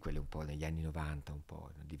monovolume, di quelle un po' negli anni 90, un po'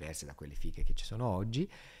 diverse da quelle fighe che ci sono oggi,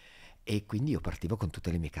 E quindi io partivo con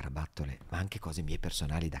tutte le mie carabattole, ma anche cose mie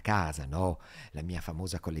personali da casa, no? La mia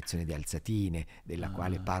famosa collezione di alzatine, della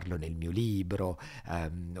quale parlo nel mio libro,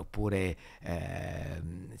 oppure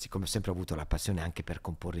siccome ho sempre avuto la passione anche per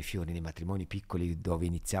comporre fiori nei matrimoni piccoli, dove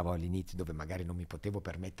iniziavo all'inizio, dove magari non mi potevo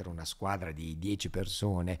permettere una squadra di 10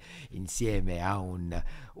 persone insieme a un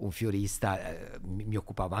fiorista, mi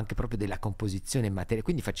occupavo anche proprio della composizione materiale,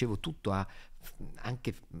 quindi facevo tutto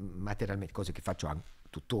anche materialmente, cose che faccio anche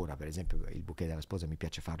tuttora. Per esempio il bouquet della sposa mi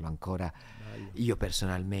piace farlo ancora io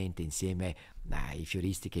personalmente, insieme ai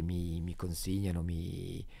fioristi che mi consigliano,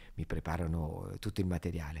 mi preparano tutto il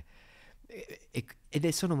materiale, ed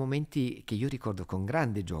sono momenti che io ricordo con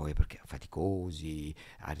grande gioia, perché faticosi,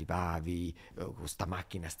 arrivavi con sta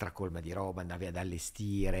macchina stracolma di roba, andavi ad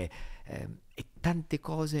allestire, e tante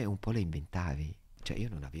cose un po' le inventavi, cioè io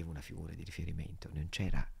non avevo una figura di riferimento, non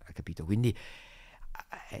c'era, capito? Quindi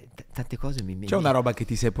tante cose c'è una roba che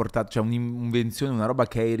ti sei portato, c'è un'invenzione, una roba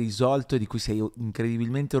che hai risolto e di cui sei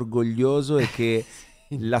incredibilmente orgoglioso e che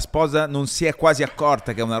la sposa non si è quasi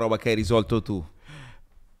accorta che è una roba che hai risolto tu.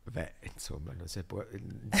 Beh, insomma, non si può,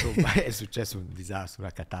 insomma, è successo un disastro,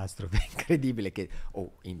 una catastrofe incredibile che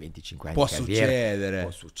in 25 anni può di carriera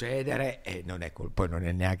può succedere, e poi non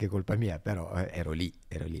è neanche colpa mia, però ero lì,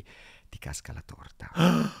 ti casca la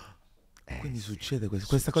torta. Quindi succede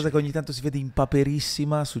questa cosa che ogni tanto si vede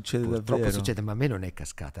impaperissima, succede purtroppo davvero. Succede, ma a me non è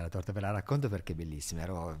cascata la torta, ve la racconto perché è bellissima.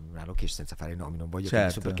 Ero una location senza fare nomi, non voglio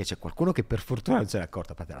certo. perché c'è qualcuno che per fortuna non se n'è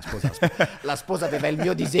accorta. A parte la sposa aveva il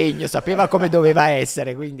mio disegno, sapeva come doveva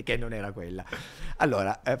essere, quindi che non era quella.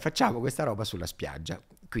 Allora facciamo questa roba sulla spiaggia,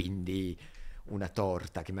 quindi una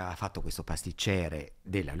torta che mi aveva fatto questo pasticcere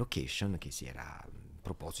della location che si era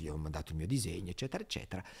proposto, gli ho mandato il mio disegno, eccetera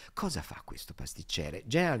eccetera. Cosa fa questo pasticcere?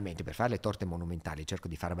 Generalmente per fare le torte monumentali, cerco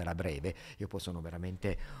di farvela breve, io poi sono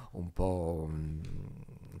veramente un po'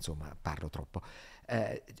 insomma parlo troppo,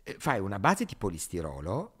 fai una base di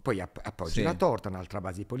polistirolo, poi appoggi la torta, un'altra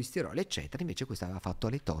base di polistirolo, eccetera. Invece questa aveva fatto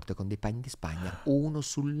le torte con dei panni di Spagna uno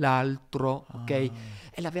sull'altro, ok?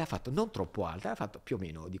 E l'aveva fatto non troppo alta, l'aveva fatto più o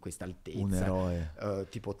meno di questa altezza, un eroe,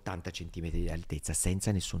 tipo 80 centimetri di altezza,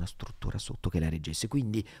 senza nessuna struttura sotto che la reggesse,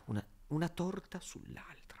 quindi una torta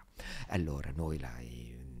sull'altra. Allora noi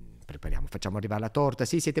prepariamo, facciamo arrivare la torta,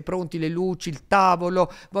 sì, siete pronti, le luci, il tavolo,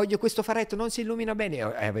 voglio questo faretto, non si illumina bene,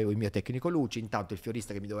 avevo il mio tecnico luci, intanto il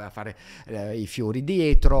fiorista che mi doveva fare i fiori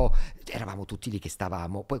dietro, eravamo tutti lì che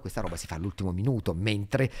stavamo, poi questa roba si fa all'ultimo minuto,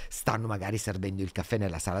 mentre stanno magari servendo il caffè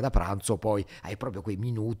nella sala da pranzo, poi hai proprio quei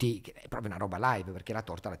minuti, è proprio una roba live, perché la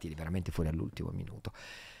torta la tiri veramente fuori all'ultimo minuto.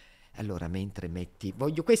 Allora mentre metti,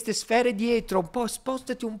 voglio queste sfere dietro, un po',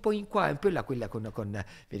 spostati un po' in qua, e poi quella con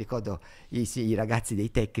mi ricordo i ragazzi dei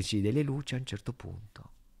tecnici delle luci, a un certo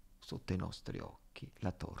punto sotto i nostri occhi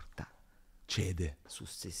la torta cede su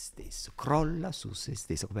se stesso, crolla su se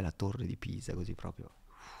stesso come la torre di Pisa, così proprio.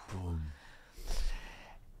 Boom.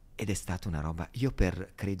 Ed è stata una roba, io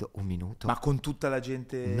per credo un minuto. Ma con tutta la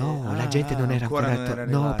gente? No, la gente non era ancora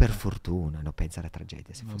no, per fortuna, no, pensa alla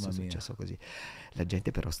tragedia se fosse successo così. La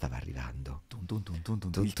gente però stava arrivando.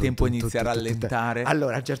 Il tempo inizia a rallentare.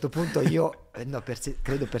 Allora a un certo punto io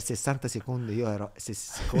credo per 60 secondi ero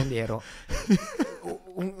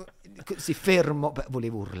si fermo,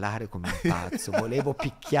 volevo urlare come un pazzo, volevo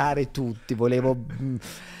picchiare tutti,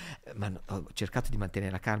 ma ho cercato di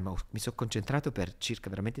mantenere la calma, mi sono concentrato per circa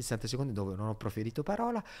veramente 60 secondi dove non ho proferito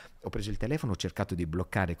parola, ho preso il telefono, ho cercato di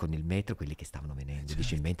bloccare con il metro quelli che stavano venendo, certo.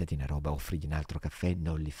 Dici inventati una roba, offrigli un altro caffè,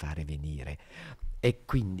 non li fare venire, e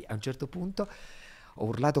quindi a un certo punto ho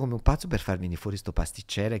urlato come un pazzo per far venire fuori sto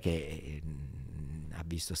pasticcere che ha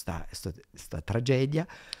visto sta tragedia.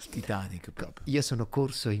 Titanic proprio. Io sono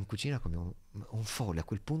corso in cucina come un folle, a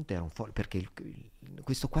quel punto era un folle, perché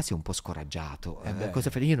questo qua si è un po' scoraggiato. Cosa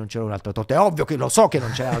fare? Io non c'era un'altra torta, è ovvio che lo so che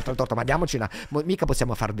non c'è un'altra torta, ma diamoci mica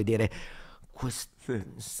possiamo far vedere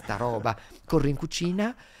sta roba. Corro in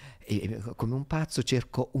cucina e come un pazzo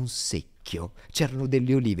cerco un secchio, c'erano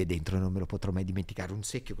delle olive dentro, non me lo potrò mai dimenticare, un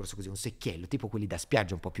secchio grosso così, un secchiello tipo quelli da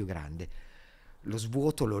spiaggia un po' più grande, lo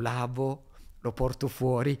svuoto, lo lavo, lo porto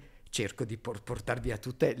fuori, cerco di portar via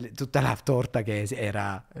tutta la torta che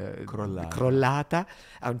era crollata.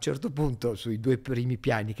 A un certo punto sui 2 primi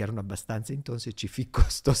piani che erano abbastanza intonsi ci ficco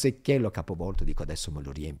sto secchiello capovolto, dico adesso me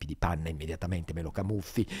lo riempi di panna immediatamente, me lo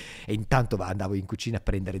camuffi, e intanto andavo in cucina a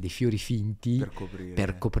prendere dei fiori finti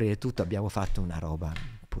per coprire tutto. Abbiamo fatto una roba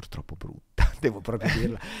purtroppo brutta, devo proprio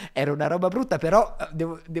dirla, era una roba brutta, però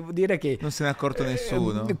devo dire che non se ne è accorto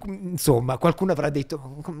nessuno. Insomma, qualcuno avrà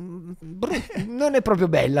detto non è proprio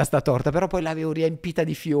bella sta torta, però poi l'avevo riempita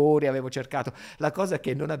di fiori, avevo cercato. La cosa è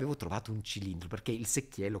che non avevo trovato un cilindro, perché il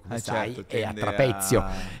secchiello, come sai, certo, è a tende trapezio,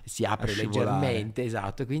 si apre scivolare. leggermente,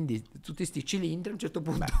 esatto, e quindi tutti sti cilindri a un certo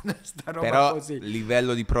punto sta roba Però così.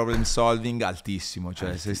 livello di problem solving altissimo,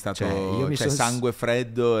 cioè sei stato io mi son- sangue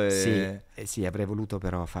freddo e sì, avrei voluto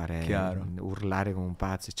però fare Chiaro. urlare come un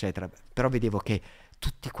pazzo, eccetera. Però vedevo che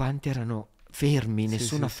tutti quanti erano fermi,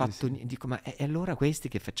 nessuno ha fatto niente. Dico, ma e allora questi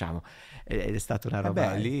che facciamo? Ed è stata una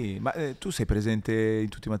roba. lì, ma tu sei presente in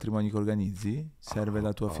tutti i matrimoni che organizzi? Serve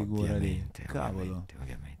la tua figura lì? Cavolo.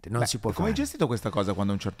 Ovviamente. Non si può come hai fare. gestito questa cosa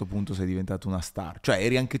quando a un certo punto sei diventato una star? Cioè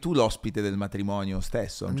eri anche tu l'ospite del matrimonio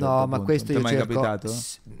stesso? A un certo No, punto? ma questo non ti io è mai cerco, capitato?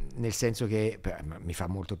 nel senso che mi fa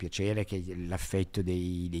molto piacere che l'affetto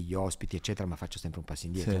degli ospiti, eccetera, ma faccio sempre un passo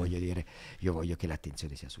indietro. Sì. Voglio dire, io voglio che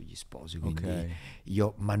l'attenzione sia sugli sposi, quindi Ok.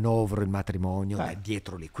 io manovro il matrimonio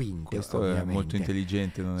dietro le quinte. Questo ovviamente. è molto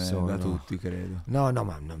intelligente, non è da tutti, credo. No,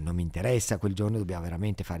 ma non mi interessa, quel giorno dobbiamo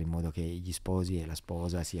veramente fare in modo che gli sposi e la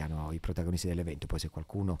sposa siano i protagonisti dell'evento. Poi se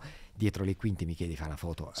qualcuno dietro le quinte mi chiede di fare una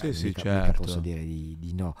foto, mica certo. posso dire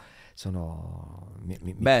di no.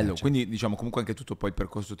 Mi Bello, piace. quindi diciamo comunque anche tutto poi il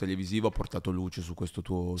percorso televisivo ha portato luce su questo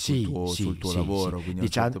tuo, Sì, sul tuo sì, lavoro, sì. quindi a un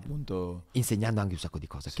certo punto insegnando anche un sacco di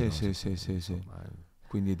cose. Sì, che sì, non- sì, sì, sì. insomma,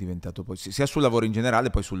 Quindi è diventato poi sia sul lavoro in generale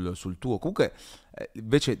poi sul tuo. Comunque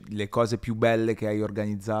invece le cose più belle che hai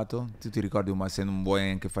organizzato, tu ti ricordi, ma se non vuoi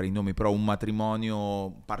neanche fare i nomi, però un matrimonio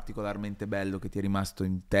particolarmente bello che ti è rimasto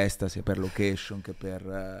in testa sia per location che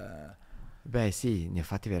per Beh sì, ne ho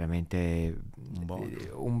fatti veramente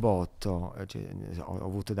un botto. Cioè, ho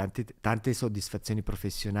avuto tante soddisfazioni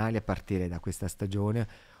professionali a partire da questa stagione,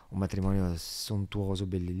 un matrimonio sontuoso,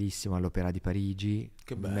 bellissimo all'Opera di Parigi,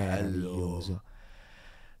 Che bello. meraviglioso,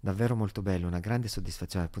 davvero molto bello, una grande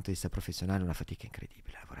soddisfazione dal punto di vista professionale, una fatica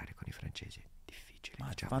incredibile, lavorare con i francesi è difficile. Ma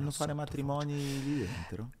ti diciamo, fanno non fare sottovoce. matrimoni lì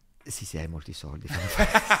dentro? Sì, hai molti soldi.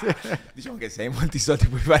 Diciamo che se hai molti soldi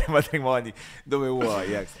puoi fare matrimoni dove vuoi.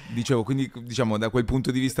 Dicevo, quindi diciamo da quel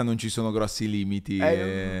punto di vista non ci sono grossi limiti.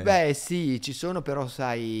 Beh sì, ci sono, però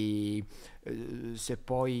sai, se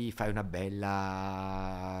poi fai una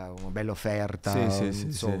bella offerta, Sì,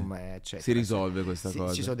 insomma, eccetera. Si risolve questa Sì,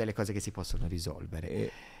 cosa. ci sono delle cose che si possono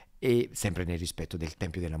risolvere. E sempre nel rispetto del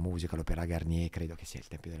Tempio della Musica, l'Opera Garnier credo che sia il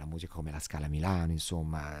Tempio della Musica come la Scala Milano,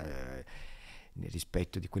 insomma, nel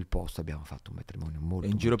rispetto di quel posto abbiamo fatto un matrimonio molto E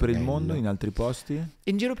in giro molto per il bello. mondo, in altri posti?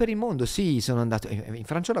 In giro per il mondo, sì, sono andato in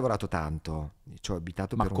Francia, ho lavorato tanto, ci ho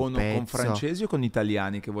abitato Ma per un pezzo. con francesi o con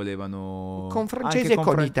italiani che volevano... Con francesi Anche e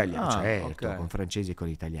con italiani, Ah, certo, ok. con francesi e con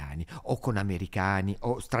italiani, o con americani,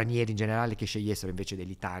 o stranieri in generale che scegliessero invece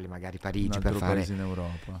dell'Italia, magari Un Parigi, altro per fare paese in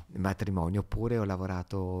Europa. matrimonio. Oppure ho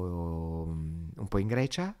lavorato un po' in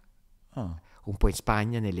Grecia, Ah, un po' in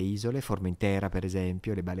Spagna, nelle isole, Formentera per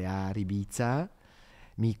esempio, le Baleari, Ibiza,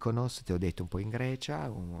 Mykonos, ti ho detto, un po' in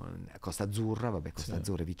Grecia, Costa Azzurra, vabbè, Costa Sì.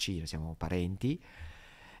 Azzurra è vicino, siamo parenti,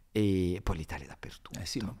 e poi l'Italia dappertutto.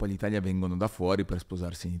 sì, ma poi l'Italia vengono da fuori per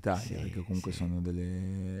sposarsi in Italia, Sì, perché comunque sì. sono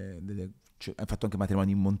delle cioè, hai fatto anche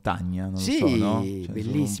matrimoni in montagna, non Sì, lo so, no? Cioè, sono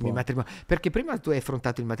bellissimi un po'... matrimoni. Perché prima tu hai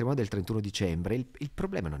affrontato il matrimonio del 31 dicembre, il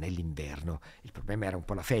problema non è l'inverno, il problema era un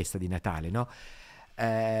po' la festa di Natale, no?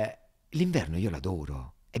 L'inverno io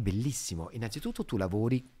l'adoro, è bellissimo. Innanzitutto tu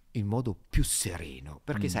lavori in modo più sereno,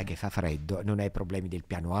 perché sai che fa freddo, non hai problemi del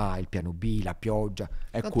piano A, il piano B, la pioggia.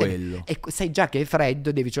 È Non quello. e sai già che è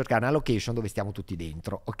freddo, devi cercare una location dove stiamo tutti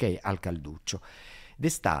dentro, ok? Al calduccio.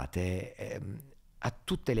 D'estate a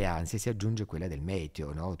tutte le ansie si aggiunge quella del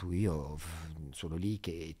meteo, no? Io sono lì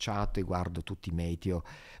che chatto e guardo tutti i meteo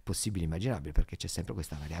possibili e immaginabili, perché c'è sempre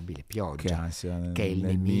questa variabile Che pioggia, ansia, che è il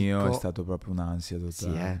nel mio nemico. è stato proprio un'ansia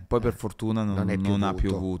totale. Sì, Poi per fortuna non è non ha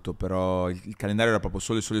piovuto. piovuto, però il calendario era proprio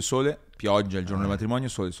sole, pioggia il giorno del matrimonio,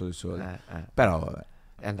 sole. Però vabbè,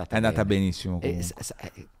 È è andata benissimo comunque.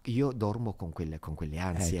 Io dormo con quelle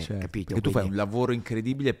ansie, Certo. capito? Perché tu fai Quindi un lavoro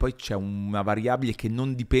incredibile e poi c'è una variabile che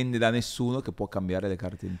non dipende da nessuno che può cambiare le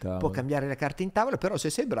carte in tavola. può cambiare le carte in tavola, però se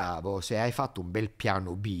sei bravo, se hai fatto un bel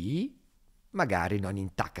piano B, magari non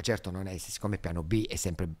intacca. Certo, non è, siccome piano B è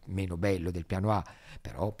sempre meno bello del piano A,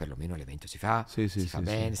 però perlomeno l'evento si fa, Sì,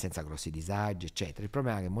 bene, senza grossi disagi, eccetera. Il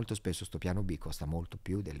problema è che molto spesso sto piano B costa molto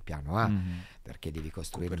più del piano A, perché devi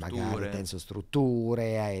costruire Coperture. magari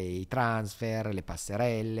tensostrutture, i transfer, le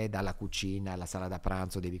passerelle, dalla cucina alla sala da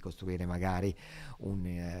pranzo devi costruire magari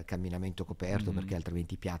un camminamento coperto, perché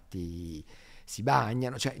altrimenti i piatti si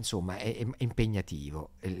bagnano, cioè insomma è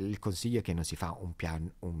impegnativo. Il consiglio è che non si fa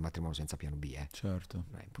un matrimonio senza piano B, Certo,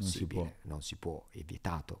 è impossibile, non si può, è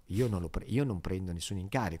vietato. Io non prendo nessun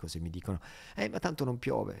incarico se mi dicono ma tanto non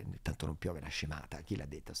piove, una scemata, chi l'ha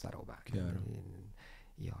detto sta roba?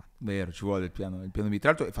 Vero, ci vuole il piano B.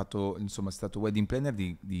 Tra l'altro è stato wedding planner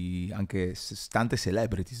di anche tante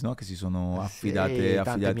celebrities, no? Che si sono affidate a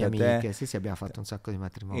te. Amiche. Sì, abbiamo fatto un sacco di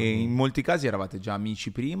matrimoni. E in molti casi eravate già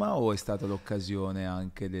amici prima o è stata l'occasione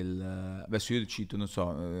anche adesso io cito, non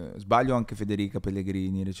so, sbaglio, anche Federica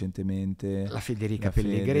Pellegrini recentemente. La Federica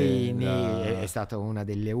Pellegrini è stata una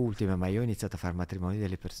delle ultime, ma io ho iniziato a fare matrimoni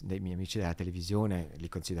dei miei amici della televisione, li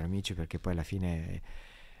considero amici perché poi alla fine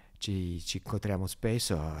ci incontriamo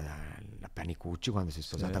spesso. La Panicucci quando si è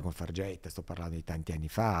sposata con Fargetta, sto parlando di tanti anni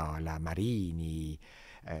fa, la Marini,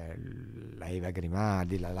 la Eva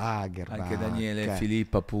Grimaldi, la Lagerbach, anche Daniele e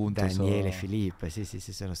Filippo, appunto. Filippo, sì,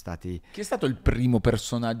 sono stati. Chi è stato il primo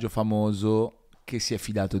personaggio famoso che si è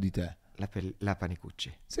fidato di te? La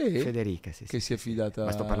Panicucci, sì? Federica, che si è fidata.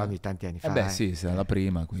 Ma sto parlando di tanti anni fa. Sì, la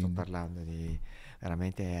prima, quindi. Sto parlando di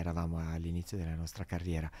veramente eravamo all'inizio della nostra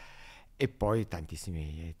carriera. E poi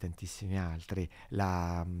tantissimi altri.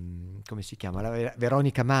 Come si chiama? La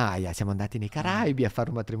Veronica Maia. Siamo andati nei Caraibi a fare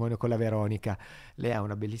un matrimonio con la Veronica. Lei ha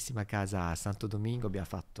una bellissima casa a Santo Domingo. Abbiamo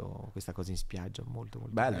fatto questa cosa in spiaggia, molto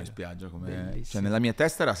molto bella. In spiaggia, cioè, nella mia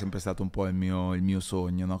testa era sempre stato un po' il mio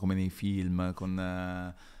sogno, no? Come nei film,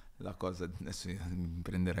 con la cosa, adesso mi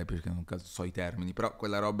prenderei perché non so i termini, però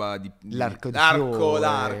quella roba di l'arco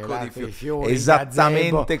di fiori,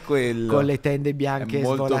 esattamente quello, con le tende bianche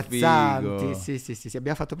svolazzanti. Sì,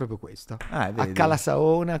 abbiamo fatto proprio questo a Cala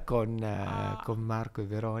Saona con Marco e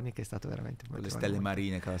Veronica. È stato veramente molto le stelle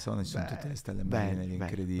marine. Cala Saona ci sono tutte le stelle marine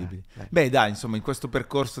incredibili. Beh, dai, insomma, in questo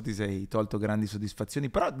percorso ti sei tolto grandi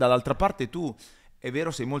soddisfazioni, però dall'altra parte tu, è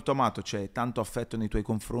vero, sei molto amato, c'è tanto affetto nei tuoi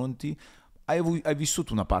confronti. Hai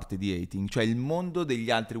vissuto una parte di hating, cioè il mondo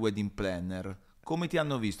degli altri wedding planner. Come ti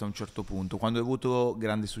hanno visto a un certo punto, quando hai avuto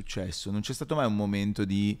grande successo? Non c'è stato mai un momento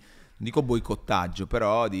di, non dico boicottaggio,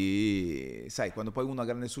 però sai, quando poi uno ha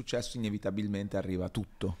grande successo inevitabilmente arriva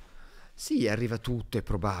tutto. Sì, arriva tutto, è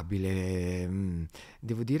probabile.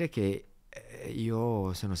 Devo dire che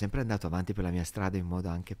io sono sempre andato avanti per la mia strada in modo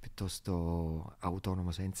anche piuttosto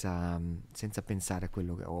autonomo, senza pensare a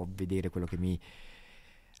quello o vedere quello che mi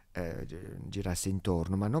girasse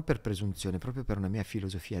intorno, ma non per presunzione, proprio per una mia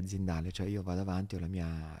filosofia aziendale. Cioè io vado avanti, ho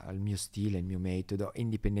il mio stile, il mio metodo,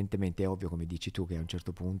 indipendentemente. È ovvio, come dici tu, che a un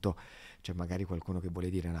certo punto c'è magari qualcuno che vuole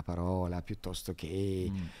dire una parola piuttosto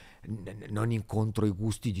che non incontro i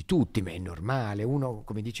gusti di tutti, ma è normale. Uno,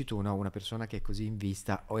 come dici tu, no? Una persona che è così in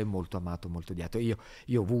vista o è molto amato o molto odiato. Io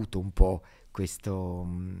ho avuto un po' questo,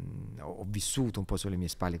 ho vissuto un po' sulle mie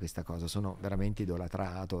spalle questa cosa, sono veramente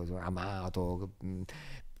idolatrato, amato,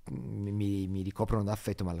 mi ricoprono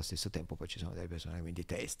d'affetto, ma allo stesso tempo poi ci sono delle persone che mi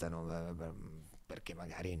detestano perché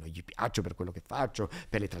magari non gli piaccio per quello che faccio,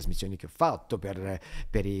 per le trasmissioni che ho fatto, per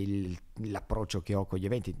l'approccio che ho con gli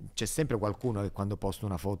eventi. C'è sempre qualcuno che quando posto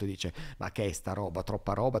una foto dice: ma che è sta roba,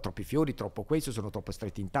 troppi fiori, troppo questo, sono troppo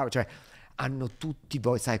stretti in tavola. Cioè hanno tutti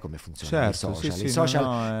voi, sai come funzionano i social, i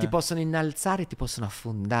social ti possono innalzare, ti possono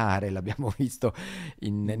affondare, l'abbiamo visto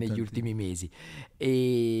negli ultimi mesi.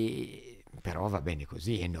 Però va bene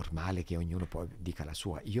così, è normale che ognuno poi dica la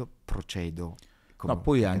sua. Io procedo. No,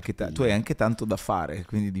 poi anche tu hai anche tanto da fare,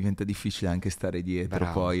 quindi diventa difficile anche stare dietro.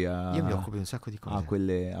 Bravo. Poi io mi occupo di un sacco di cose.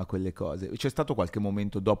 A quelle cose. C'è stato qualche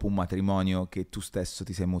momento dopo un matrimonio che tu stesso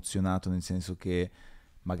ti sei emozionato, nel senso che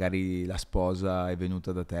magari la sposa è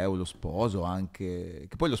venuta da te o lo sposo anche,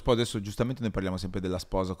 che poi lo sposo, adesso giustamente noi parliamo sempre della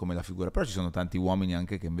sposa come la figura, però ci sono tanti uomini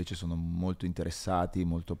anche che invece sono molto interessati,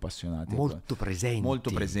 molto appassionati, molto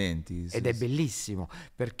presenti sì, ed è bellissimo,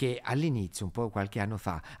 perché all'inizio, un po' qualche anno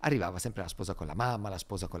fa, arrivava sempre la sposa con la mamma, la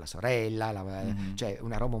sposa con la sorella, cioè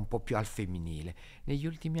una roba un po' più al femminile. Negli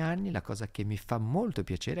ultimi anni la cosa che mi fa molto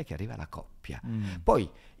piacere è che arriva la coppia. Poi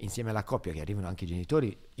insieme alla coppia che arrivano anche i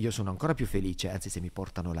genitori, io sono ancora più felice, anzi se mi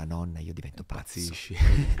portano la nonna io divento pazzo.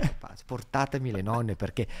 Portatemi le nonne,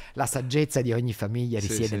 perché la saggezza di ogni famiglia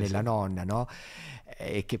risiede nella nonna, no?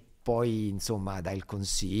 E che poi insomma dà il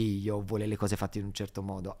consiglio, vuole le cose fatte in un certo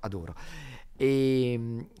modo, adoro.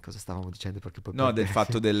 E cosa stavamo dicendo? Perché poi del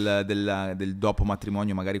fatto del dopo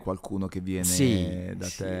matrimonio, magari qualcuno che viene da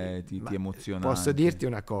te ti emoziona. Posso anche dirti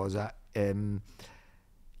una cosa,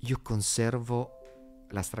 io conservo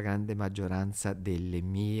la stragrande maggioranza delle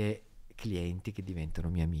mie clienti che diventano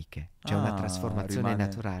mie amiche. C'è una trasformazione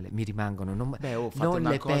naturale, mi rimangono, non fate non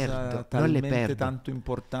una le cosa perdo, non le talmente perdo. tanto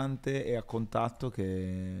importante e a contatto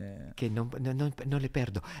che Non le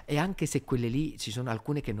perdo. E anche se quelle lì, ci sono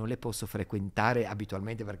alcune che non le posso frequentare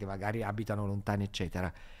abitualmente perché magari abitano lontane,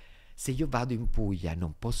 eccetera. Se io vado in Puglia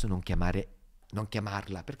non posso non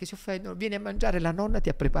chiamarla perché si offendono. Vieni a mangiare, la nonna ti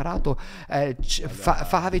ha preparato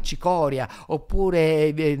fave e cicoria, oppure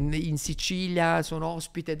in Sicilia sono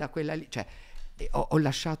ospite da quella lì, cioè ho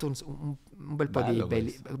lasciato un bel po' di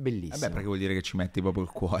bellissimo. perché vuol dire che ci metti proprio il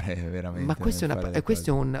cuore veramente. Ma questo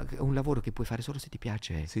è un lavoro che puoi fare solo se ti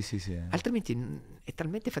piace. Sì. Altrimenti è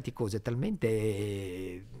talmente faticoso, è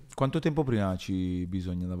talmente... Quanto tempo prima ci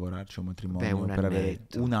bisogna lavorarci un matrimonio?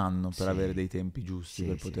 Un anno per avere dei tempi giusti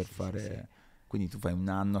per poter fare... Sì. Quindi tu fai un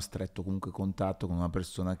anno a stretto comunque contatto con una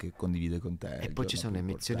persona che condivide con te. E poi ci sono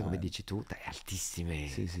emozioni, come dici tu, altissime.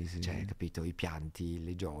 Cioè, capito? I pianti,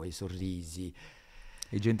 le gioie, i sorrisi.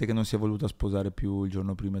 E gente che non si è voluta sposare più il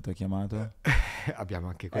giorno prima e ti ha chiamato? Abbiamo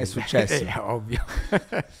anche quello. È successo? È ovvio.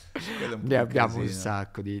 Ne abbiamo un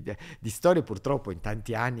sacco di storie, purtroppo in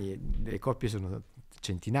tanti anni le coppie sono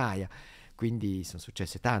centinaia. Quindi sono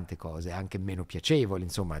successe tante cose, anche meno piacevoli,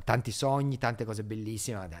 insomma, tanti sogni, tante cose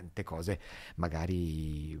bellissime, ma tante cose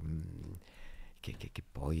magari che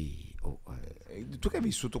poi... Tu che hai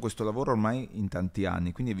vissuto questo lavoro ormai in tanti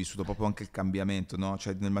anni, quindi hai vissuto proprio anche il cambiamento, no?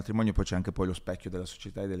 Cioè nel matrimonio poi c'è anche poi lo specchio della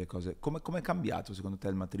società e delle cose. Come è cambiato secondo te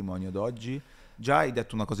il matrimonio ad oggi? Già hai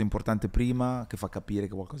detto una cosa importante prima, che fa capire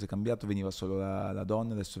che qualcosa è cambiato, veniva solo la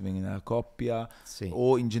donna, adesso viene la coppia,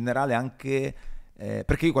 o in generale anche...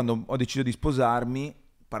 perché io quando ho deciso di sposarmi,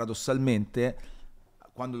 paradossalmente,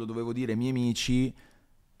 quando lo dovevo dire ai miei amici,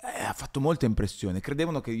 ha fatto molta impressione.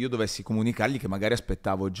 Credevano che io dovessi comunicargli che magari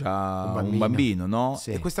aspettavo già un bambino, no?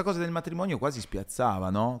 Sì. E questa cosa del matrimonio quasi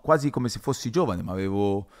spiazzava, no? Quasi come se fossi giovane, ma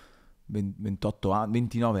avevo 28 anni,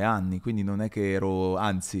 29 anni, quindi non è che ero...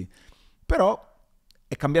 Anzi, però...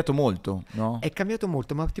 È cambiato molto, no? È cambiato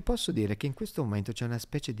molto, ma ti posso dire che in questo momento c'è una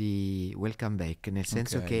specie di welcome back, nel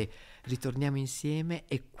senso che ritorniamo insieme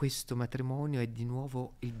e questo matrimonio è di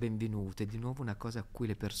nuovo il benvenuto, è di nuovo una cosa a cui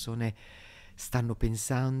le persone stanno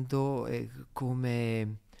pensando,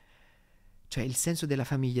 come... Cioè il senso della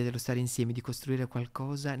famiglia, dello stare insieme, di costruire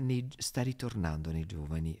qualcosa, sta ritornando nei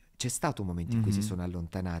giovani. C'è stato un momento in cui si sono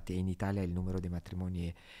allontanati e in Italia il numero dei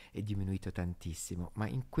matrimoni è diminuito tantissimo, ma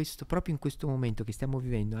proprio in questo momento che stiamo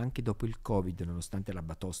vivendo, anche dopo il Covid, nonostante la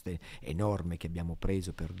batosta enorme che abbiamo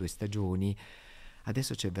preso per 2 stagioni,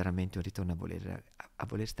 adesso c'è veramente un ritorno a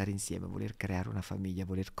voler stare insieme, a voler creare una famiglia, a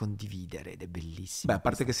voler condividere, ed è bellissimo. Beh, a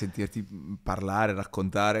parte che sentirti parlare,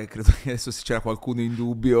 raccontare, credo che adesso se c'era qualcuno in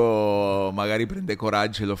dubbio magari prende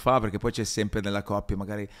coraggio e lo fa, perché poi c'è sempre nella coppia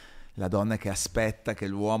magari la donna che aspetta che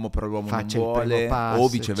l'uomo, però l'uomo faccia non vuole, passo, o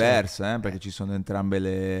viceversa, perché ci sono entrambe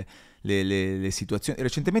le situazioni.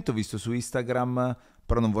 Recentemente ho visto su Instagram,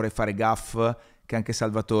 però non vorrei fare gaff, che anche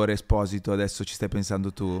Salvatore Esposito adesso ci stai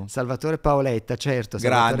pensando tu. Salvatore Paoletta, certo.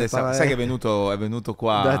 Grande, sai che è venuto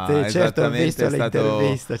qua da te, certo, ho visto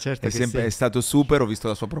l'intervista, certo è stato super, ho visto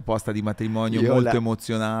la sua proposta di matrimonio molto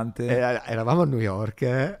emozionante. Eravamo a New York,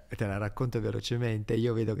 te la racconto velocemente,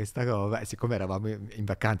 io vedo questa cosa, siccome eravamo in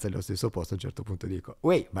vacanza nello stesso posto, a un certo punto dico,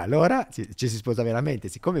 ma allora ci si sposa veramente,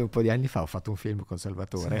 siccome un po' di anni fa ho fatto un film con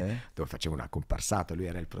Salvatore, dove facevo una comparsata, lui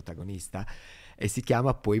era il protagonista, e si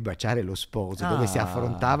chiama Puoi baciare lo sposo, dove si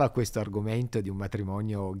affrontava questo argomento di un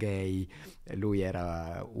matrimonio gay. Lui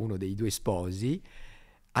era uno dei 2 sposi.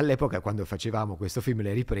 All'epoca, quando facevamo questo film,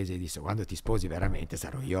 le riprese, disse: quando ti sposi veramente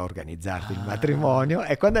sarò io a organizzarti il matrimonio.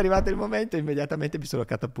 E quando è arrivato il momento, immediatamente mi sono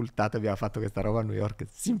catapultato, abbiamo fatto questa roba a New York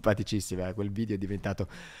simpaticissima, quel video è diventato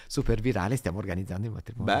super virale, stiamo organizzando il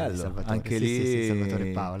matrimonio di Salvatore. Anche lì sì, Salvatore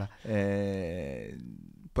e Paola.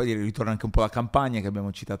 Poi ritorna anche un po' la campagna che abbiamo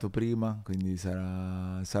citato prima, quindi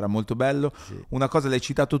sarà molto bello. Una cosa l'hai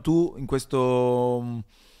citato tu, in questi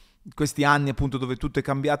anni appunto dove tutto è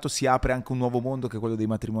cambiato, si apre anche un nuovo mondo che è quello dei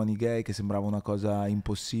matrimoni gay, che sembrava una cosa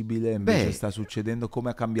impossibile, invece sta succedendo.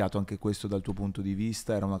 Come ha cambiato anche questo dal tuo punto di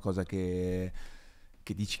vista? Era una cosa che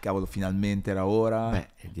dici cavolo, finalmente era ora?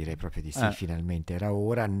 Direi proprio di sì, finalmente era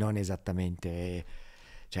ora, non esattamente...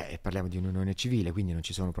 Cioè, parliamo di un'unione civile, quindi non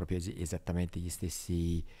ci sono proprio esattamente gli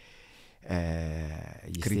stessi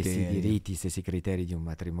diritti, gli stessi criteri di un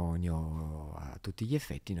matrimonio a tutti gli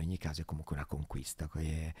effetti. In ogni caso è comunque una conquista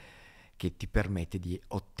che ti permette di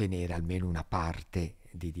ottenere almeno una parte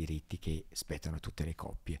dei diritti che spettano a tutte le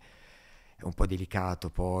coppie. È un po'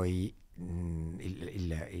 delicato poi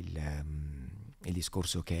il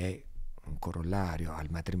discorso che un corollario al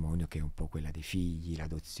matrimonio, che è un po' quella dei figli,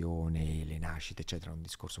 l'adozione, le nascite, eccetera. Un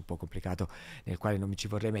discorso un po' complicato nel quale non mi ci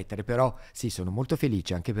vorrei mettere, però sì, sono molto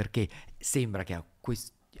felice, anche perché sembra che a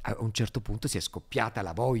un certo punto si è scoppiata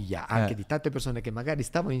la voglia anche di tante persone che magari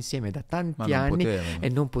stavano insieme da tanti anni e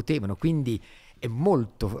non potevano, quindi è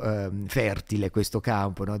molto fertile questo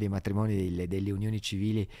campo, no, dei matrimoni, delle unioni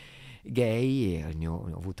civili gay, e ne ho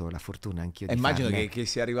avuto la fortuna anch'io di immagino farne. che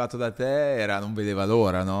sia arrivato da te, non vedeva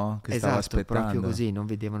l'ora, no? Che stava aspettando. Proprio così, non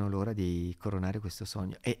vedevano l'ora di coronare questo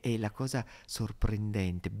sogno. E la cosa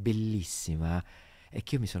sorprendente, bellissima, è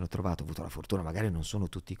che io mi sono trovato, ho avuto la fortuna, magari non sono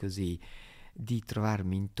tutti così, di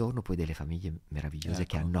trovarmi intorno poi delle famiglie meravigliose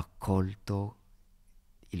che hanno accolto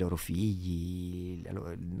i loro figli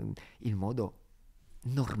in modo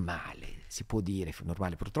normale, si può dire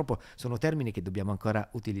normale. Purtroppo sono termini che dobbiamo ancora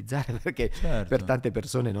utilizzare, perché per tante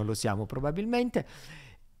persone non lo siamo probabilmente.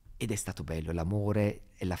 Ed è stato bello l'amore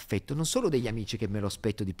e l'affetto, non solo degli amici, che me lo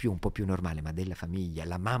aspetto di più, un po' più normale, ma della famiglia,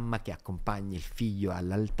 la mamma che accompagna il figlio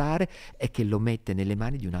all'altare e che lo mette nelle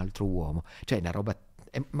mani di un altro uomo. Cioè una roba,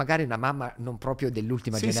 magari una mamma non proprio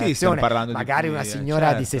dell'ultima generazione, magari una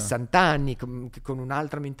signora di 60 anni con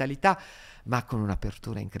un'altra mentalità, ma con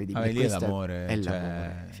un'apertura incredibile. Questo l'amore, è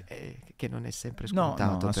l'amore, che non è sempre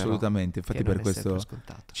scontato. No, assolutamente, infatti per questo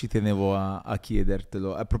ci tenevo a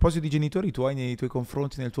chiedertelo. A proposito di genitori tuoi, nei tuoi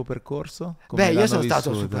confronti, nel tuo percorso? Io sono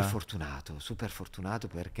stato super fortunato,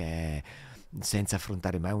 perché senza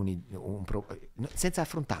affrontare mai senza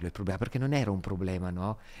affrontarlo il problema, perché non era un problema,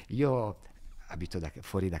 no? Io abito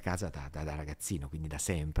fuori da casa da ragazzino, quindi da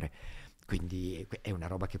sempre, quindi è una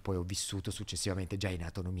roba che poi ho vissuto successivamente già in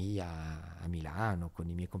autonomia a Milano con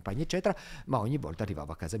i miei compagni eccetera, ma ogni volta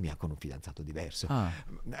arrivavo a casa mia con un fidanzato diverso.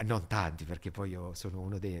 Non tanti, perché poi io sono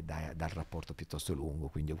uno dal rapporto piuttosto lungo,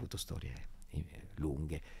 quindi ho avuto storie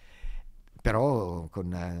lunghe, però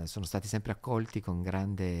sono stati sempre accolti con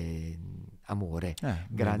grande amore,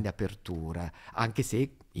 grande apertura, anche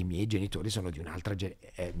se i miei genitori sono di un'altra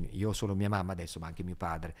io ho solo mia mamma adesso, ma anche mio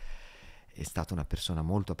padre è stata una persona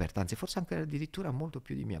molto aperta, anzi forse anche addirittura molto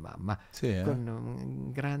più di mia mamma, con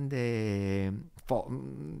grande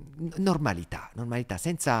normalità,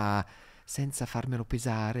 senza farmelo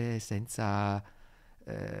pesare, senza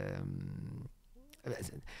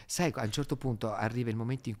sai, a un certo punto arriva il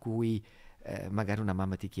momento in cui magari una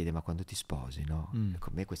mamma ti chiede: ma quando ti sposi, no?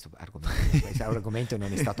 Con me questo argomento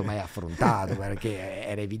non è stato mai affrontato, perché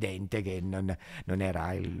era evidente che non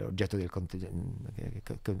era l'oggetto del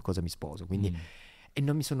cosa mi sposo, quindi e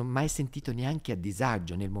non mi sono mai sentito neanche a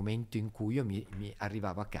disagio nel momento in cui io mi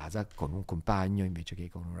arrivavo a casa con un compagno invece che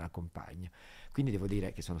con una compagna. Quindi devo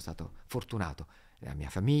dire che sono stato fortunato. La mia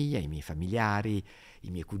famiglia, i miei familiari,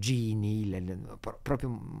 i miei cugini, proprio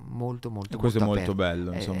molto questo è molto aperto.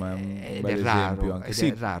 Bello, insomma, è un bel raro, esempio anche. Sì,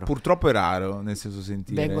 è raro. Purtroppo è raro, nel senso,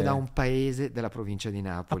 sentire. Vengo da un paese della provincia di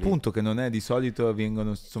Napoli, appunto, che non è di solito,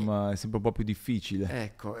 vengono, insomma, è sempre un po' più difficile.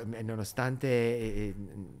 Ecco, nonostante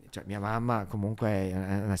cioè, mia mamma comunque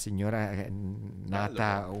è una signora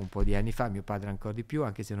nata un po' di anni fa, mio padre ancora di più,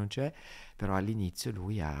 anche se non c'è, però all'inizio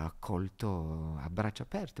lui ha accolto a braccia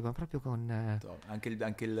aperte, ma proprio con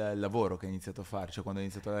anche il lavoro che hai iniziato a fare, cioè quando hai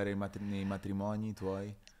iniziato ad avere nei matrimoni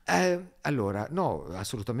tuoi? Allora, no,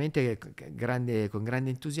 assolutamente con grande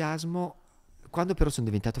entusiasmo. Quando però sono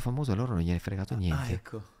diventato famoso, a loro non gliene è fregato niente.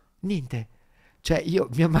 Ecco. Niente. Cioè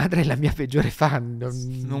mia madre è la mia peggiore fan.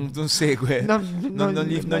 Non segue, non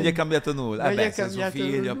gli è cambiato nulla. È suo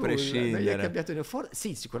figlio, a prescindere. Non gli è cambiato nulla.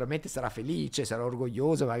 Sì, sicuramente sarà felice, sarà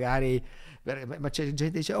orgoglioso, magari. Ma c'è gente che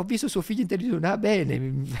dice: ho visto suo figlio in televisione, bene.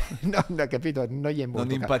 Non capito, non gli è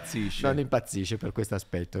molto. Non impazzisce per questo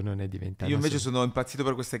aspetto, non è diventato. Io invece sono impazzito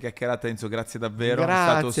per questa chiacchierata, Enzo, grazie davvero.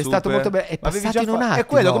 Grazie, è stato molto bello. È passato in un attimo. È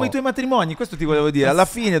quello, come i tuoi matrimoni, questo ti volevo dire. Alla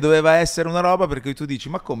fine doveva essere una roba, perché tu dici: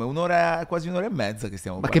 ma come, quasi un'ora e mezza che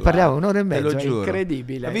stiamo parlando? Ma che parliamo un'ora e mezza, te lo giuro.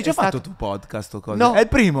 Incredibile. Avevi già fatto tu podcast o cosa? No, è il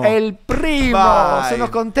primo. Vai. Sono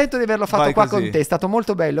contento di averlo fatto qua così. con te, è stato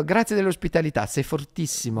molto bello, grazie dell'ospitalità, sei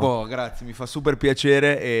fortissimo. Grazie, mi fa super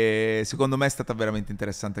piacere, e secondo me è stata veramente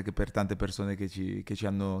interessante anche per tante persone che ci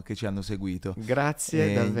hanno seguito.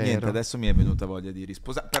 Grazie davvero. Niente, adesso mi è venuta voglia di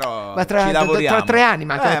risposare, però ma ci lavoriamo. Tra 3 anni,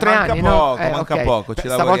 mancano 3 anni, poco, no? manca poco, ci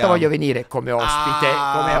stavolta lavoriamo. voglio venire come ospite.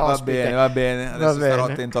 Va bene, adesso starò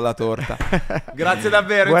attento alla torta. Grazie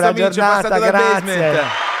davvero, Buona Enzo Miccio, giornata, passato dal grazie.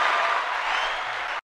 Basement.